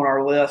game on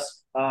our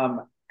list,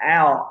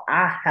 Al,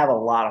 I have a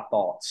lot of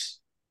thoughts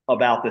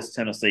about this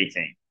Tennessee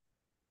team.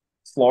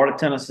 Florida,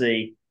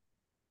 Tennessee.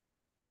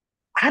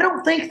 I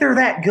don't think they're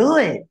that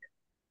good.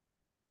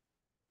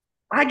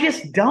 I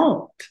just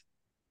don't.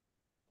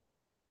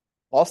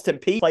 Austin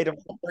Peay played him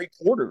for 3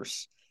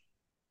 quarters.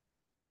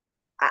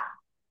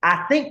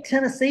 I think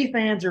Tennessee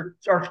fans are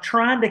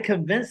trying to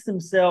convince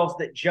themselves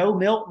that Joe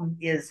Milton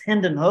is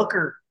Hendon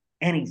Hooker,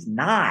 and he's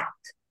not.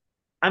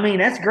 I mean,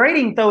 that's great.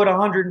 He can throw it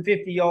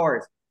 150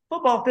 yards.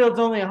 Football field's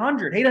only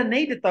 100. He doesn't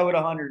need to throw it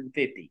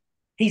 150.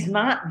 He's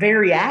not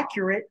very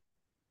accurate,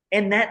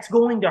 and that's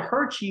going to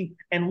hurt you.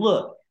 And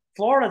look,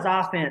 Florida's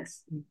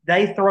offense,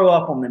 they throw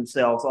up on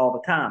themselves all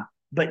the time.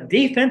 But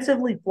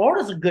defensively,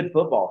 Florida's a good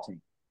football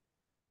team.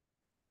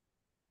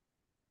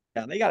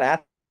 Yeah, they got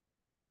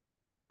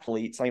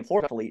athletes. I mean,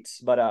 Florida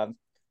athletes, but I'm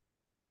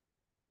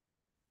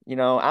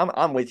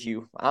with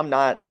you. I'm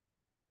not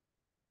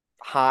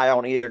high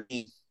on either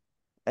team,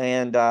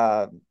 and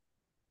I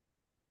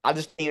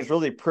just think it's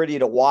really pretty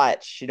to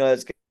watch.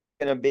 It's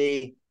going to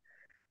be.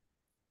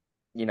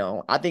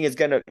 I think it's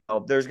going to.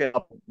 There's going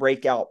to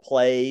breakout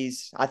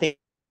plays. I think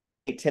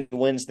Tennessee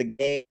wins the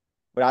game,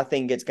 but I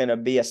think it's going to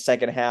be a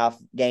second half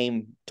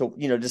game to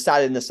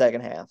decided in the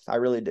second half. I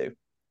really do.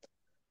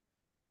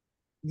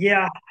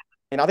 Yeah.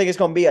 And I think it's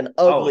going to be an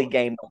ugly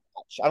game to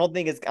watch. I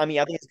think it's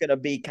going to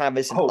be kind of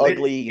this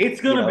ugly. It's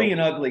going to be an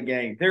ugly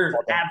game. There's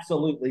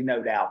absolutely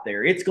no doubt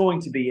there. It's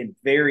going to be a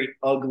very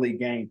ugly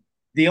game.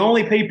 The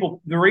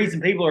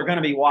reason people are going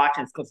to be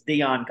watching is because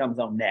Dion comes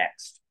on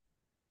next.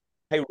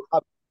 Hey,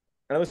 Rob,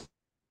 I'm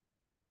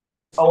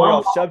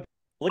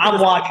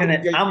watching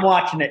it. I'm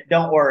watching it.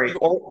 Don't worry.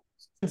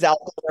 out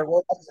there.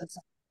 We're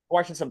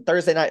watching some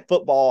Thursday night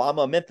football. I'm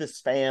a Memphis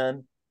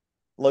fan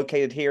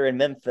located here in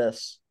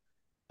Memphis.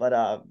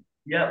 But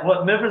Yeah,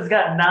 what Memphis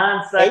got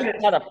 9 seconds. they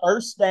got a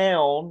first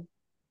down.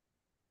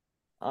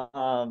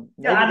 Yeah,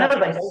 Navy I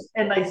got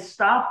know they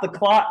stopped the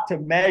clock to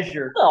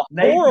measure. a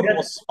Navy horrible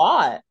doesn't,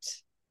 spot.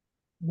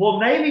 well,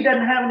 Navy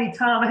doesn't have any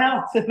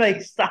timeouts, and they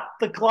stopped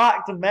the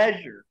clock to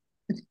measure.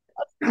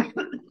 A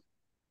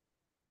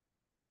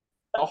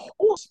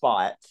horrible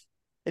spot.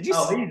 Did you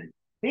Oh,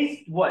 he's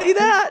what? see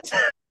that?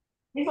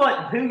 He's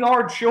like 2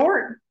 yards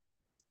short.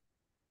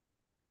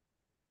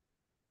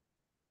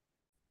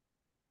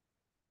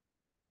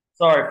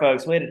 Sorry,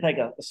 folks. We had to take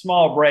a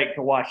small break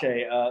to watch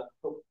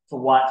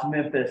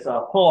Memphis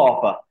pull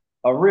off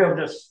a real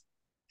just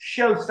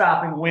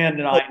show-stopping win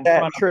tonight in That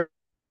front true.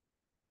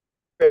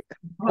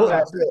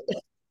 of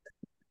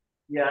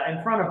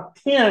in front of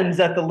tens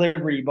at the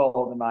Liberty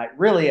Bowl tonight.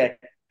 Really a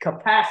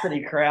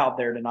capacity crowd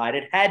there tonight.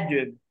 It had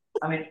to.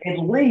 I mean, at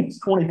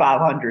least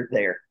 2,500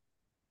 there.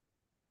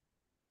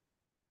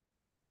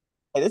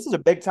 Hey, this is a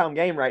big time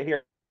game right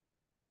here.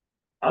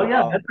 Oh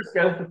yeah, Memphis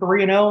goes to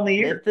 3-0 in the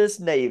year. Memphis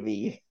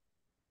Navy.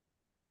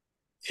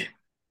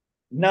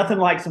 Nothing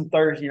like some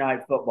Thursday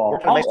night football. We're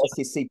gonna make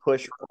SEC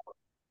push.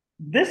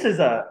 This is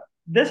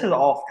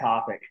off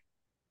topic,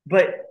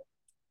 but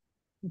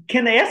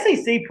can the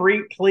SEC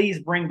please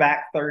bring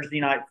back Thursday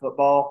night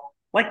football?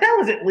 Like that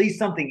was at least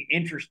something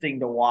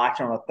interesting to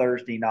watch on a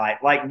Thursday night.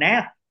 Like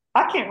now,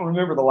 I can't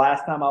remember the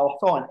last time I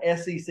saw an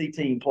SEC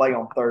team play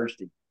on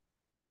Thursday.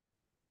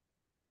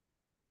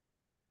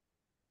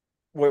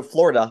 With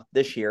Florida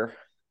this year.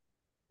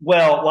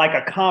 Well, like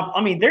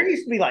I mean, there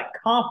used to be like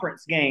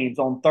conference games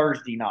on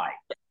Thursday night.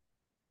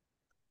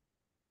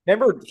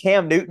 Remember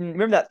Cam Newton?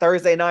 Remember that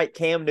Thursday night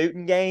Cam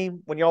Newton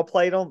game when y'all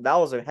played them? That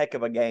was a heck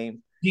of a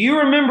game. Do you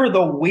remember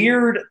the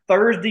weird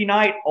Thursday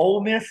night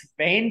Ole Miss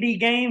Vandy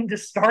game to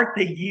start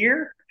the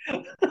year?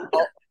 Oh,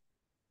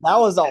 that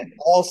was an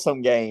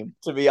awesome game,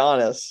 to be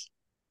honest.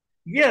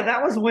 Yeah,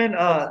 that was when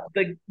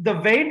the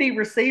Vandy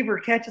receiver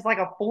catches like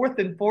a 4th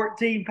and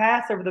 14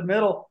 pass over the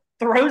middle,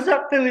 throws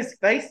up through his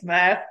face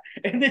mask,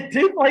 and then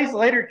 2 plays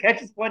later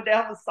catches one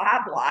down the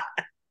sideline.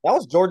 That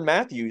was Jordan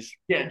Matthews.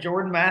 Yeah,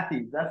 Jordan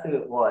Matthews. That's who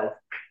it was.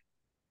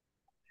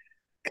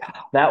 God,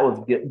 that was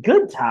good.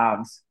 Good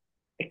times.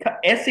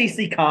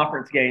 SEC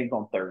conference games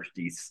on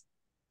Thursdays.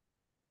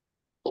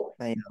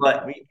 Man,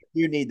 but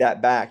you need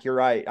that back. You're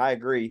right. I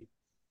agree.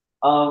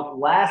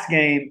 Last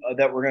game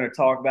that we're going to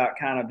talk about,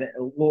 kind of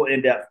a little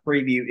in-depth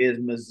preview, is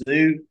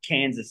Mizzou,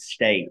 Kansas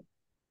State.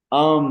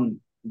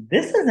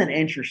 This is an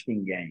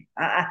interesting game.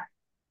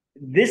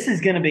 This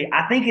is going to be.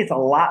 I think it's a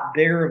lot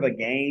bigger of a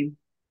game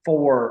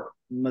for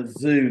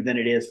Mizzou than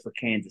it is for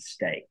Kansas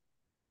State,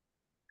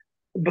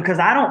 because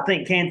I don't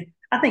think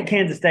I think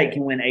Kansas State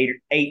can win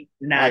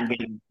 9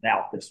 games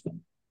without this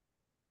one.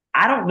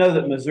 I don't know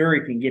that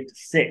Missouri can get to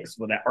 6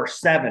 without or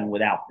 7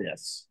 without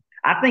this.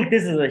 I think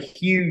this is a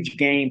huge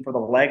game for the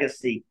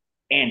legacy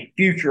and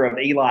future of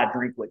Eli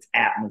Drinkwitz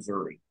at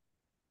Missouri.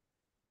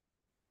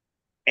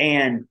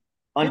 And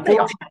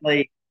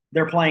unfortunately,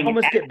 they're playing.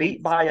 Almost get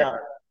beat by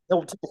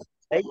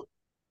State.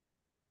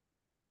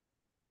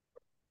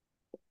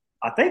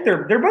 I think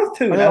they're both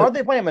 2. Are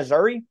they playing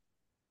Missouri?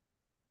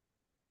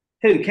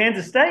 Who?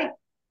 Kansas State?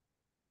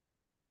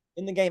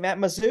 In the game at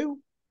Mizzou?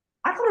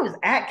 I thought it was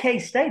at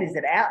K-State. Is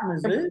it at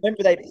Mizzou?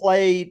 Remember they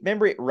played.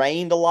 Remember it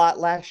rained a lot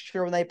last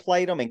year when they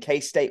played them, and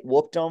K-State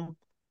whooped them.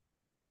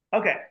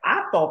 Okay,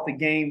 I thought the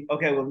game.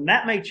 Okay, well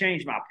that may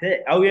change my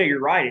pick. Oh yeah,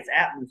 you're right. It's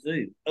at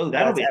Mizzou. Oh,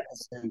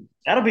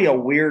 that'll be a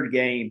weird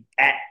game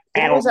at.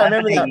 The reason I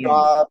remember that,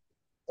 Rob.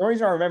 The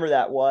reason I remember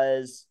that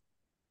was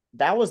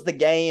the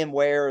game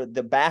where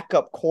the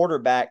backup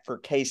quarterback for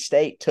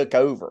K-State took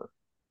over.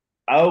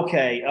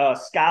 Okay,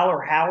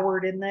 Skylar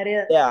Howard, isn't that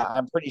it? Yeah,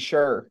 I'm pretty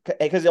sure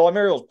because I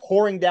remember it was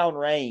pouring down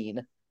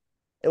rain.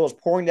 It was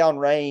pouring down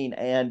rain,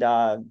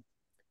 and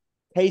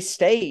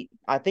K-State,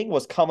 I think,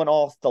 was coming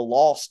off the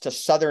loss to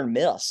Southern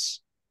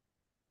Miss.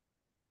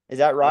 Is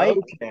that right?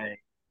 Okay,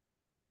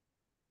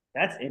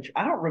 that's interesting.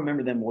 I don't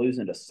remember them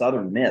losing to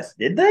Southern Miss.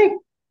 Did they?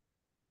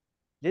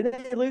 Did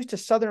they lose to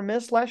Southern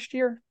Miss last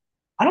year?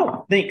 I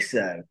don't think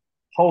so.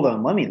 Hold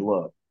on, let me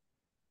look.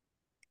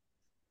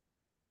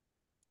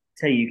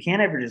 Tell you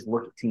can't ever just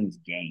look at teams'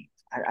 games.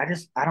 I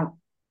just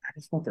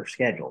want their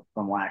schedule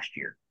from last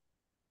year.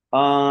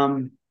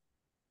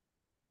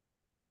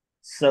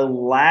 So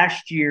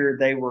last year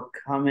they were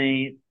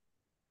coming.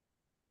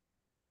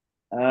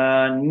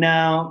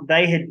 No,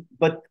 they had,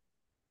 but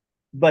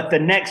the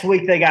next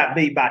week they got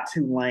beat by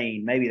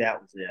Tulane. Maybe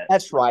that was it.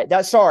 That's right.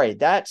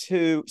 That's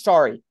who.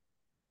 Sorry,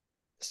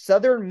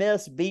 Southern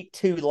Miss beat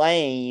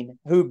Tulane,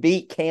 who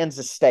beat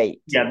Kansas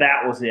State. Yeah,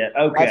 that was it.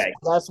 Okay.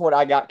 That's what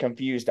I got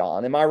confused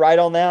on. Am I right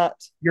on that?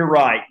 You're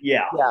right.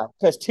 Yeah. Yeah,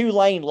 because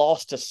Tulane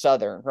lost to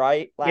Southern,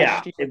 right?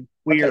 Last year.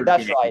 Weird. Okay,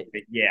 that's right.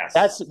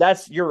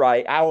 Yes. You're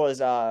right.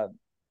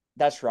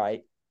 That's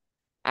right.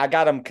 I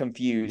got them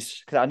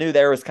confused because I knew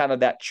there was kind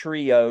of that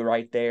trio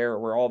right there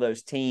where all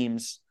those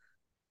teams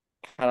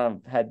kind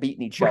of had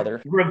beaten each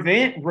other.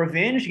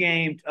 Revenge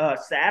game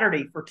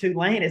Saturday for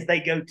Tulane as they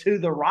go to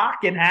the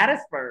Rock in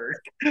Hattiesburg.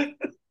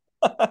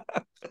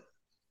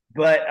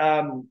 But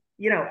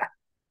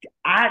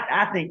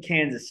I think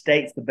Kansas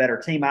State's the better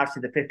team.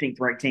 Obviously, the 15th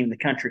ranked team in the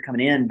country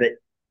coming in, but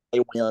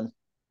They win.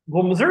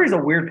 well, Missouri's a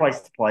weird place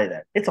to play.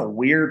 That it's a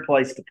weird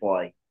place to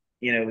play.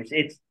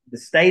 It's the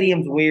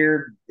stadium's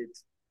weird.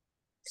 It's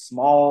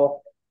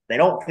small. They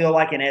don't feel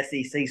like an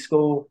SEC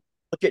school.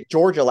 Look at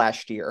Georgia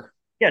last year.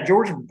 Yeah,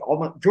 Georgia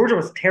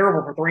was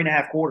terrible for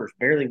 3.5 quarters,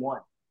 barely won.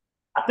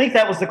 I think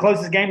that was the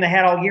closest game they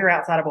had all year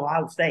outside of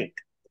Ohio State.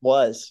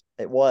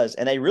 It was,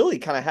 and they really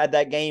kind of had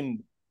that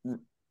game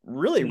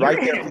really You're right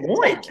there.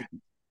 one.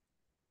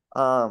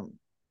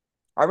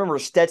 I remember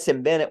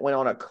Stetson Bennett went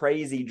on a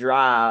crazy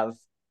drive,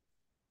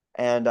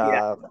 and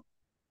Yeah.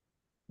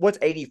 what's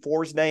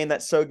 84's name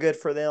that's so good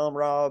for them,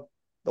 Rob?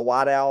 The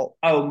wideout.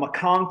 Oh,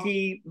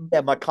 McConkey.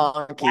 Yeah,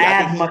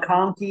 McConkey.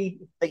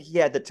 McConkey. I think he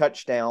had the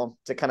touchdown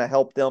to kind of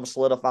help them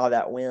solidify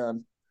that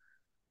win.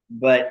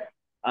 But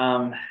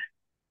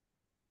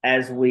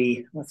as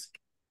let's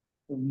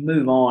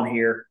move on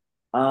here,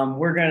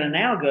 we're going to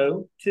now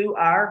go to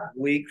our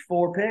week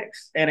 4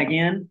 picks. And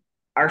again,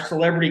 our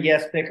celebrity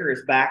guest picker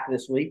is back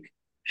this week.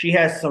 She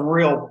has some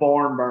real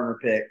barn burner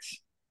picks.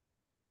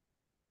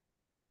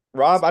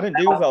 Rob, I didn't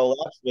do well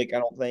last week, I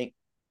don't think.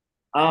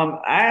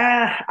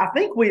 I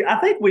think we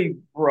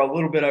were a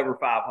little bit over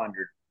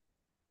 500.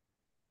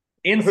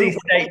 NC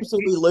State. Who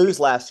did we lose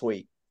last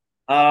week?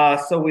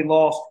 So we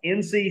lost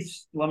NC.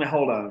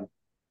 Hold on.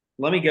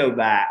 Let me go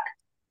back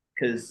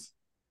because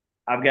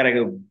I've got to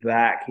go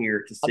back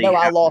here to see. I know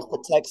I lost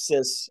the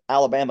Texas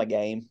Alabama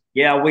game.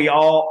 Yeah, we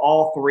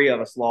all 3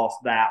 of us lost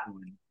that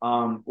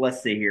one.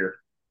 Let's see here.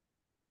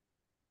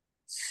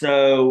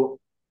 So,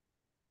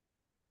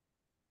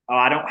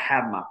 I don't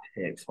have my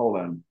picks. Hold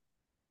on.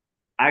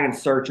 I can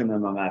search them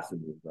in my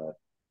messages, though.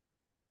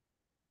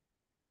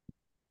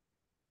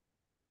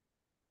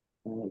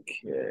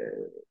 Okay.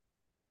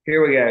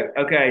 Here we go.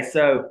 Okay,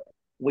 so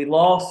we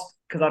lost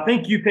because I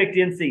think you picked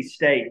NC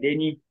State,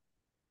 didn't you?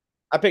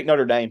 I picked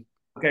Notre Dame.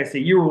 Okay, so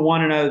you were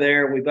 1-0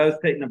 there. We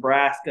both picked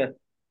Nebraska.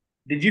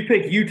 Did you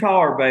pick Utah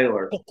or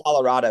Baylor?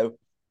 Colorado.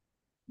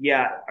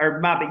 Yeah,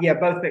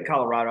 both picked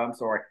Colorado. I'm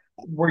sorry.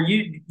 Were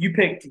you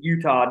picked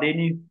Utah,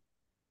 didn't you?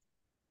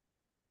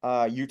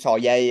 Utah,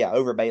 yeah,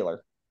 over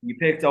Baylor. You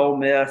picked Ole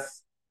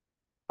Miss.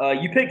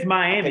 You picked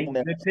Miami.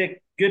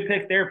 Good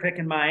pick there,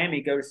 picking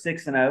Miami. Go to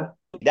 6-0.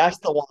 That's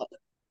the one.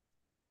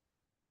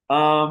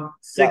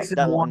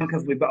 6-1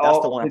 because we all. That's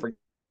the one.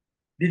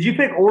 Did you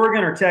pick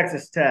Oregon or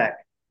Texas Tech?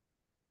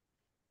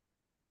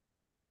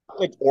 I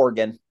picked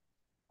Oregon.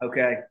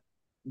 Okay.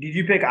 Did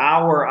you pick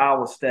Iowa or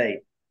Iowa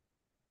State?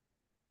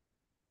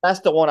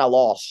 That's the one I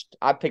lost.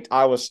 I picked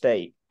Iowa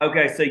State.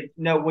 Okay, so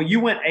you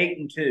went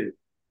 8-2.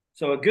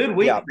 So a good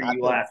week for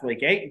you last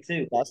week,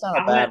 8-2. That's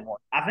not a bad one.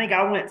 I think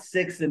I went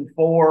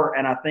 6-4,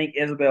 and I think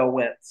Isabel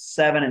went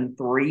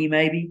 7-3,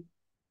 maybe.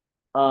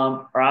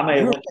 Or I may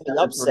have went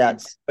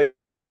upsets. But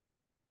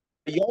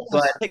you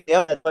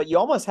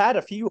almost had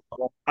a few of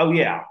them. Oh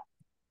yeah.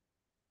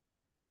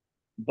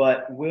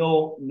 But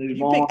we'll move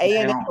on. You picked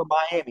A&M or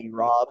Miami,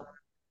 Rob?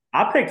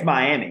 I picked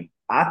Miami.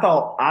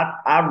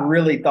 I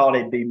really thought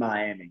it'd be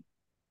Miami.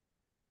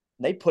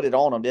 They put it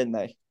on them, didn't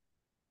they?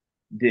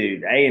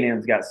 Dude,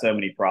 A&M's got so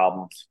many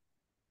problems.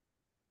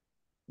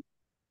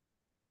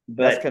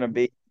 But that's going to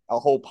be a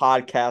whole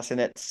podcast in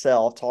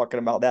itself talking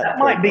about that. That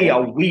might be a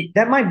week.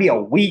 That might be a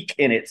week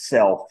in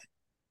itself.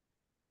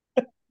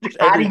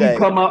 How do you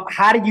come up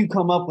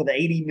with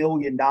 $80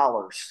 million?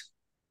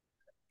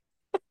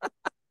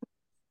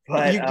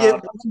 But you get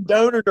one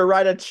donor to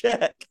write a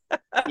check.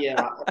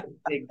 Yeah,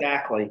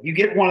 exactly. You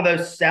get one of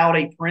those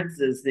Saudi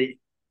princes to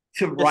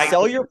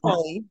sell your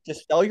plane,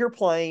 just sell your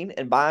plane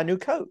and buy a new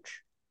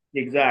coach.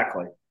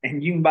 Exactly.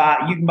 And you can buy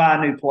a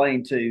new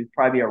plane too.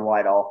 Probably be a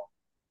write-off.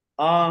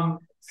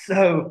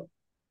 So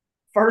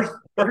first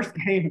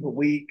game of the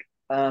week,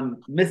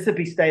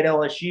 Mississippi State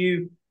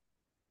LSU.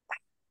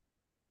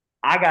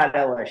 I got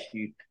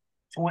LSU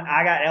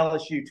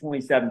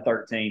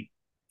 27-13.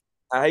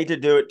 I hate to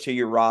do it to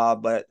you,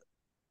 Rob, but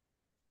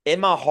in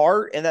my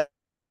heart, in my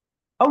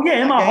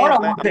heart, I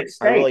want to pick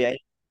State. I really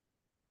ain't.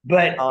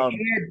 But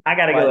I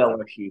got to go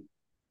LSU.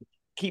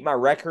 Keep my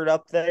record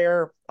up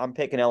there. I'm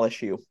picking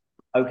LSU.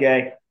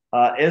 Okay.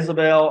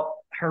 Isabel,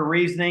 her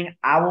reasoning,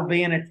 I will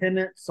be in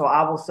attendance, so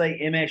I will say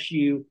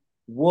MSU.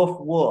 Woof,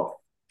 woof.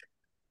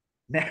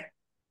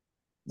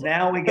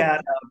 Now we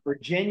got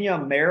Virginia,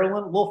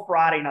 Maryland, little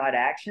Friday night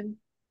action.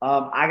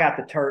 I got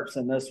the Terps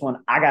in this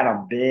one. I got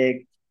them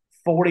big,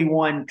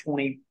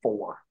 41-24.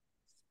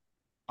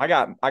 I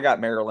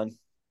got Maryland.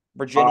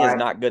 Virginia is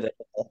not good at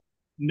all.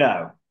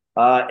 No.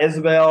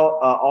 Isabel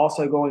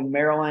also going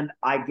Maryland.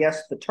 I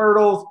guess the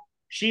Turtles.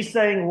 She's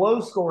saying low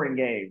scoring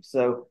game,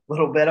 so a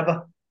little bit of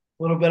a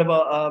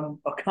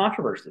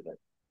controversy there.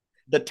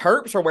 The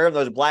Terps are wearing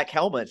those black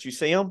helmets. You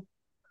see them?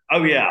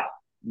 Oh yeah,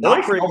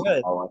 nice. Pretty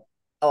good.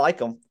 I like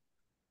them.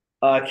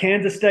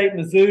 Kansas State,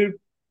 Mizzou.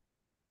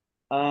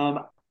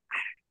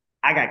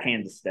 I got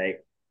Kansas State.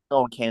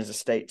 Going Kansas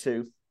State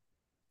too.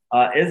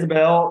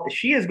 Isabel,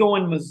 she is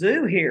going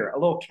Mizzou here. A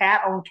little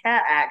cat on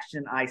cat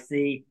action, I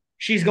see.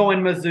 She's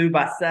going Mizzou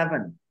by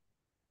 7.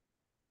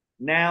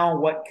 Now,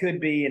 what could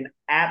be an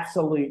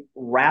absolute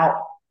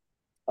rout,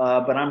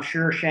 but I'm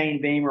sure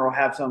Shane Beamer will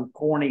have some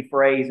corny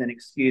phrase and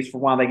excuse for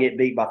why they get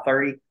beat by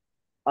 30.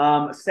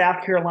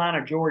 South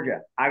Carolina,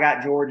 Georgia. I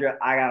got Georgia.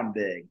 I got them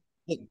big.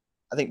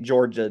 I think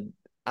Georgia.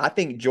 I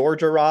think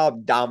Georgia,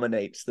 Rob,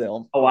 dominates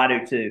them. Oh, I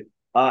do too.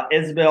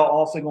 Isabel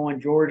also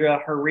going Georgia.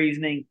 Her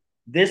reasoning: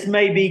 this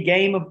may be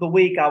game of the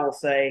week. I will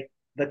say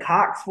the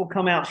Cox will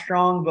come out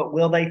strong, but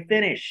will they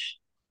finish?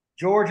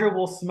 Georgia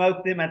will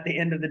smoke them at the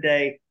end of the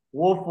day.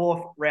 Wolf,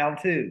 wolf, round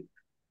 2.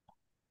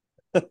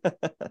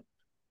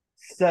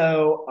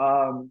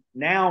 So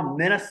now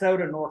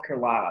Minnesota, North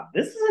Carolina.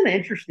 This is an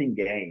interesting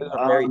game.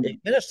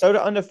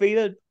 Minnesota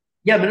undefeated.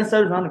 Yeah,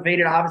 Minnesota's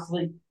undefeated.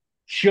 Obviously,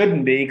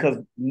 shouldn't be because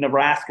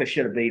Nebraska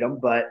should have beat them,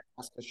 but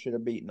Nebraska should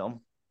have beaten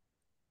them.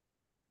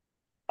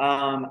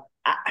 I've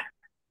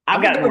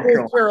got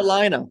North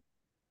Carolina.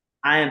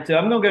 I am too.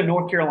 I'm going to go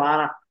North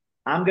Carolina.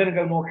 I'm going to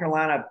go North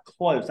Carolina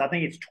close. I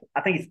think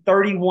it's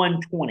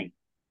 31-20.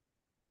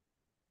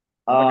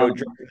 I'm going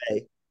to go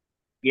Georgia.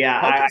 Yeah,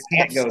 I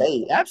can't go.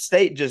 App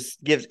State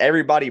just gives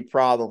everybody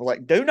problems.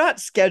 Like, do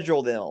not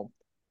schedule them.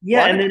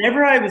 Yeah, and then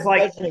everybody was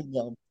like,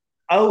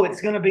 oh,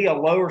 it's going to be a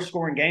lower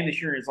scoring game this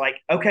year. It's like,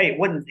 okay, it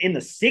wasn't in the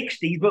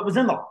 60s, but it was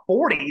in the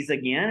 40s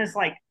again. It's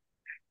like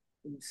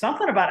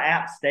something about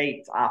App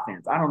State's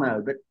offense. I don't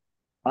know. But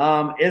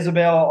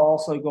Isabel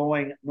also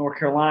going North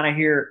Carolina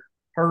here.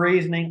 Her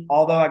reasoning,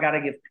 although I got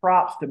to give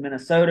props to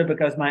Minnesota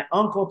because my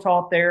uncle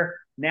taught there.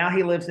 Now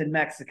he lives in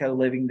Mexico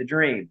living the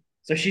dream.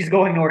 So she's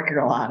going North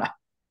Carolina.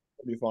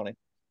 That'd be funny.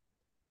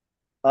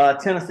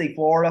 Tennessee,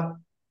 Florida.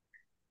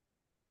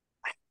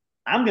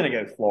 I'm going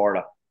to go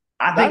Florida.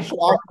 I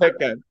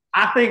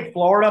think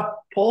Florida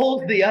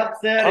pulls the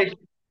upset.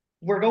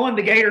 We're going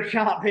to Gator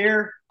Chomp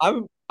here.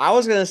 I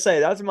was going to say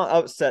that's my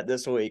upset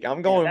this week.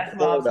 I'm going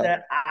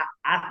Florida.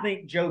 I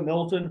think Joe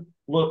Milton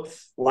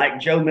looks like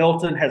Joe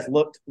Milton has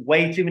looked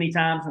way too many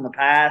times in the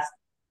past.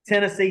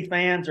 Tennessee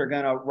fans are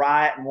going to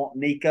riot and want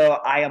Nico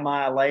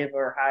Iamaleava,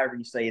 or however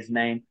you say his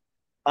name.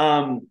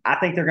 I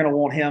think they're going to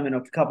want him in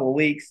a couple of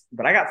weeks.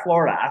 But I got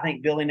Florida. I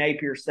think Billy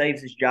Napier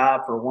saves his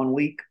job for 1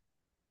 week.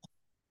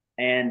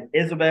 And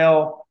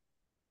Isabel,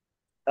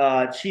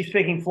 she's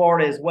picking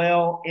Florida as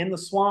well. In the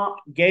swamp,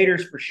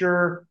 Gators for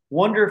sure.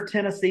 Wonder if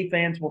Tennessee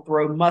fans will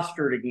throw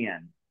mustard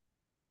again.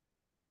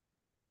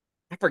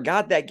 I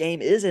forgot that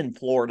game is in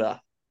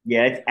Florida.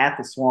 Yeah, it's at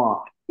the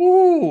swamp.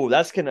 Ooh,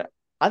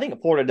 I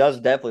think Florida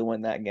does definitely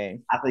win that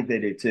game. I think they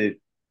do too.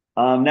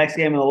 Next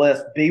game on the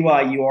list,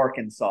 BYU,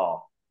 Arkansas.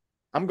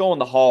 I'm going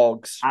the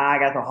Hogs. I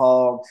got the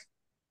Hogs.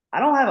 I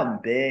don't have them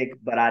big,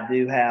 but I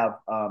do have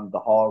the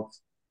Hogs.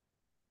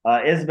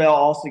 Isabel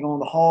also going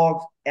the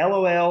Hogs.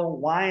 LOL,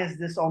 why is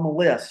this on the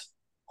list?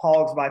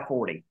 Hogs by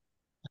 40.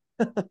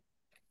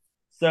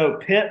 So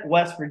Pitt,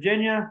 West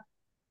Virginia,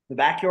 the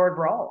backyard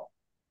brawl.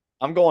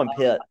 I'm going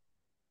Pitt.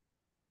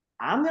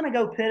 I'm going to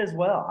go Pitt as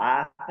well.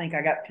 I think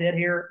I got Pitt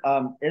here.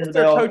 Isabel. What's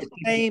their coach's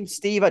name?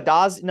 Steve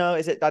Adaz? No,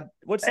 is it?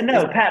 What's it?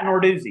 No, Pat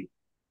Narduzzi.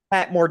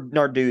 Pat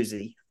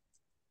Narduzzi.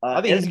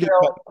 I think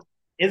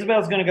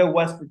Isabel's going to go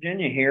West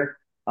Virginia here.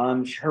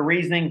 Her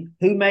reasoning: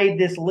 who made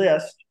this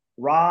list?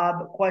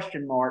 Rob? ?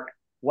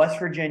 West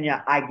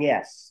Virginia, I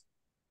guess.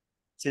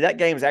 See, that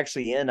game's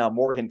actually in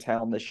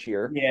Morgantown this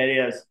year. Yeah,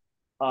 it is.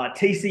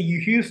 TCU,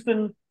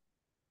 Houston.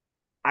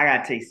 I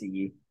got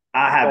TCU.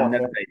 I have no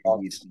faith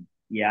in Houston.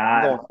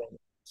 Yeah,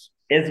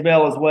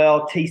 Isabel as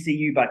well.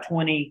 TCU by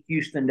 20.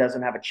 Houston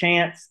doesn't have a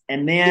chance.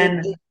 And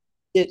then,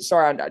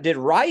 did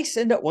Rice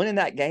end up winning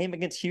that game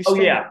against Houston?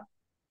 Oh yeah,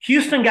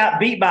 Houston got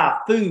beat by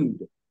food.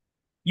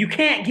 You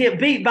can't get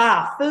beat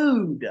by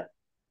food.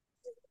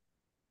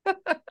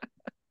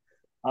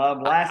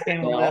 Last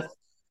game on the list,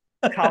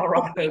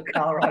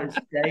 Colorado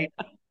State.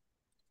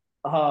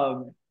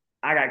 I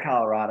got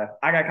Colorado.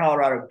 I got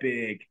Colorado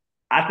big.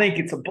 I think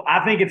it's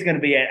going to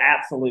be an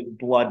absolute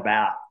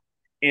bloodbath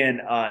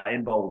in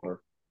Boulder.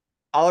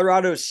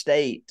 Colorado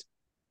State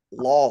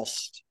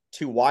lost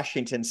to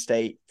Washington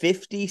State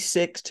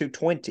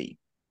 56-20.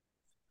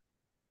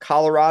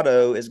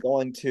 Colorado is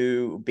going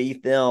to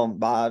beat them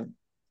by,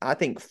 I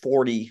think,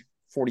 40,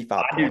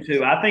 45 I do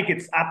too. I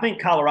think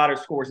Colorado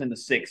scores in the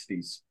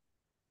 60s.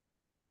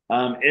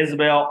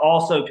 Isabel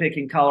also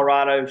picking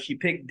Colorado. She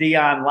picked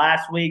Dion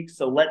last week,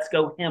 so let's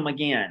go him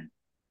again.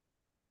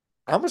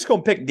 I'm just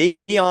going to pick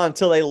Dion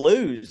until they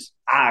lose.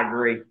 I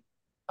agree.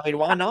 I mean,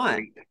 why not?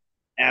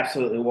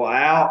 Absolutely. Well,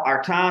 Al,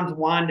 our time's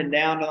winding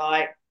down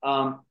tonight.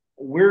 I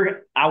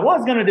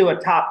was going to do a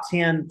top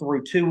 10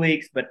 through 2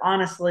 weeks, but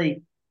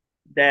honestly,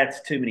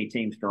 that's too many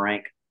teams to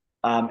rank.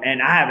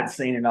 And I haven't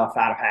seen enough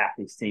out of half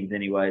these teams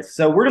anyways.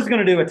 So we're just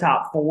going to do a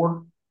top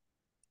 4.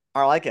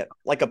 I like it.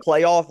 Like a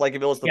playoff, like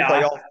if it was the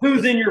playoff.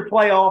 Who's in your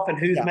playoff and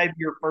who's maybe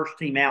your first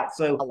team out.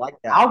 So I like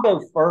that. I'll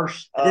go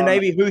first. And then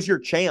maybe who's your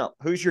champ?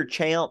 Who's your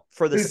champ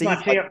for the season?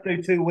 Who's my champ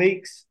through 2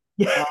 weeks?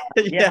 Yeah.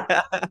 Yeah.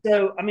 Yeah.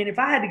 So I mean, if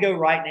I had to go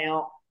right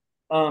now,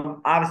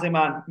 obviously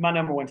my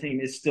number one team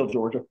is still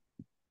Georgia.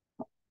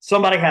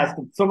 Somebody has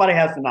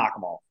to knock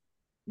them off.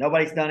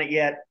 Nobody's done it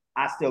yet.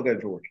 I still go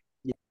Georgia.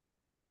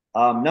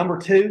 Number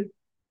two,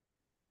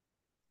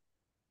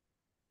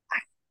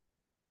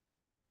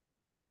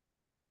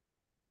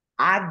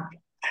 I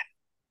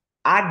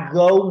I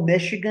go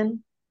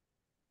Michigan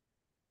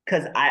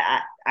because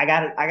I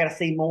gotta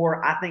see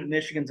more. I think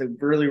Michigan's a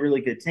really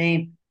really good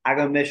team. I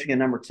go Michigan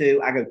number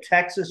two. I go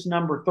Texas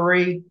number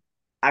three.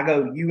 I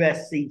go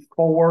USC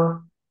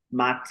four.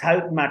 My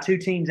two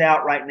teams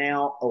out right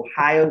now.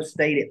 Ohio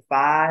State at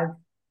five,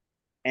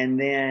 and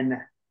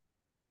then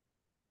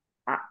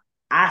I,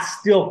 I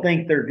still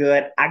think they're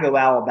good. I go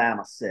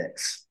Alabama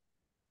six.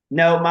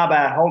 No, my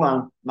bad. Hold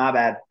on, my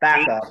bad.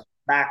 Back up,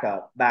 back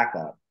up, back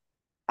up.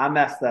 I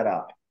messed that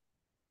up.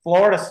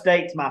 Florida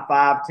State's my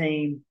five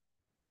team.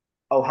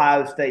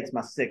 Ohio State's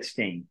my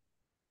 16.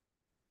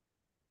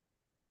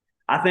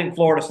 I think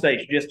Florida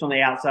State's just on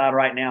the outside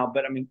right now.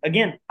 But I mean,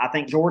 again, I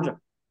think Georgia,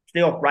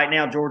 still right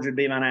now, Georgia would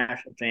be my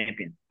national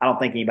champion. I don't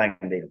think anybody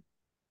can beat them.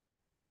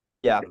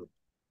 Yeah.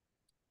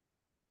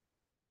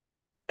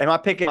 Am I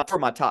picking for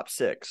my top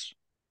six?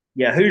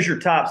 Yeah, who's your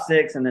top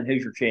six and then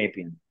who's your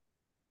champion?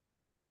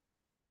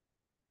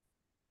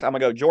 I'm gonna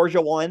go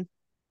Georgia one,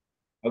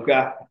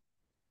 Okay.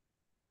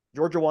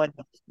 Georgia one,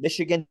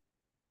 Michigan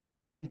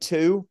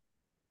two.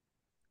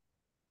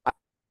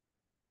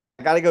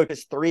 I got to go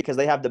just three because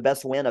they have the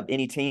best win of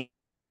any team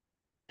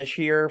this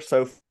year.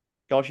 So,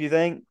 don't you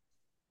think?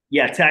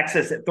 Yeah,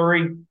 Texas at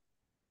three.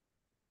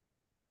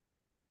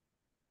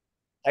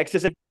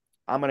 Texas.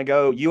 I'm gonna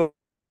go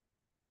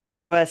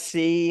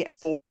USC.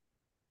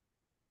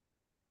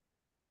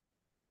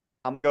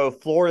 I'm gonna go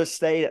Florida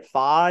State at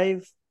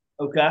five,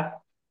 Okay.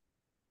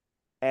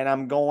 and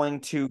I'm going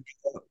to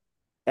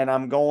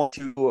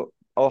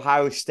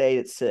Ohio State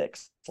at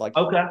six. Like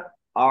Okay.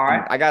 All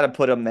right. I got to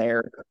put them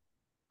there.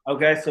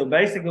 Okay. So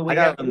basically, I we have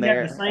got them we have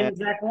the there, same and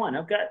exact one.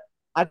 Okay.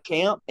 I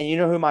champ. And you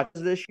know who my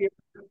this year?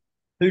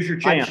 Who's your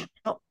My champ?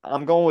 champ.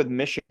 I'm going with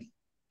Michigan.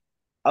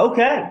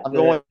 Okay. I'm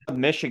The going with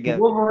Michigan.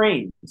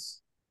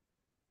 Wolverines.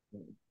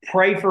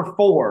 Pray for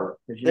four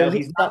because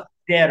he's not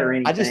dead or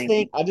I just anything.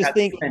 think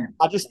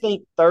I just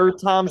think third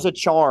time's a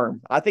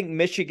charm. I think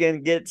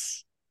Michigan's going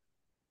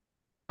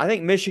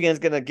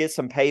to get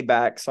some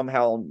payback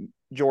somehow on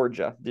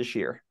Georgia this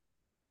year.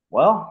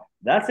 Well,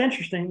 that's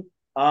interesting.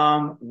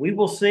 We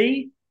will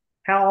see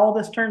how all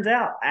this turns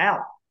out.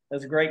 Al, it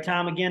was a great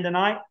time again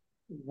tonight.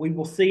 We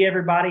will see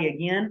everybody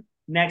again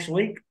next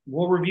week.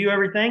 We'll review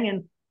everything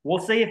and we'll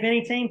see if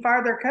any team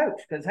fired their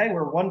coach because hey,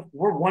 we're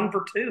one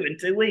for two in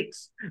 2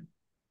 weeks.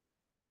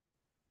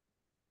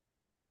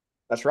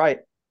 That's right.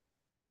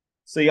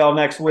 See y'all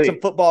next Some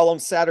week. football on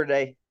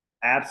Saturday.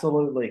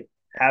 Absolutely.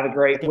 Have a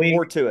great Looking week.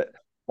 forward to it.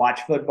 Watch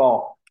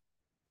football.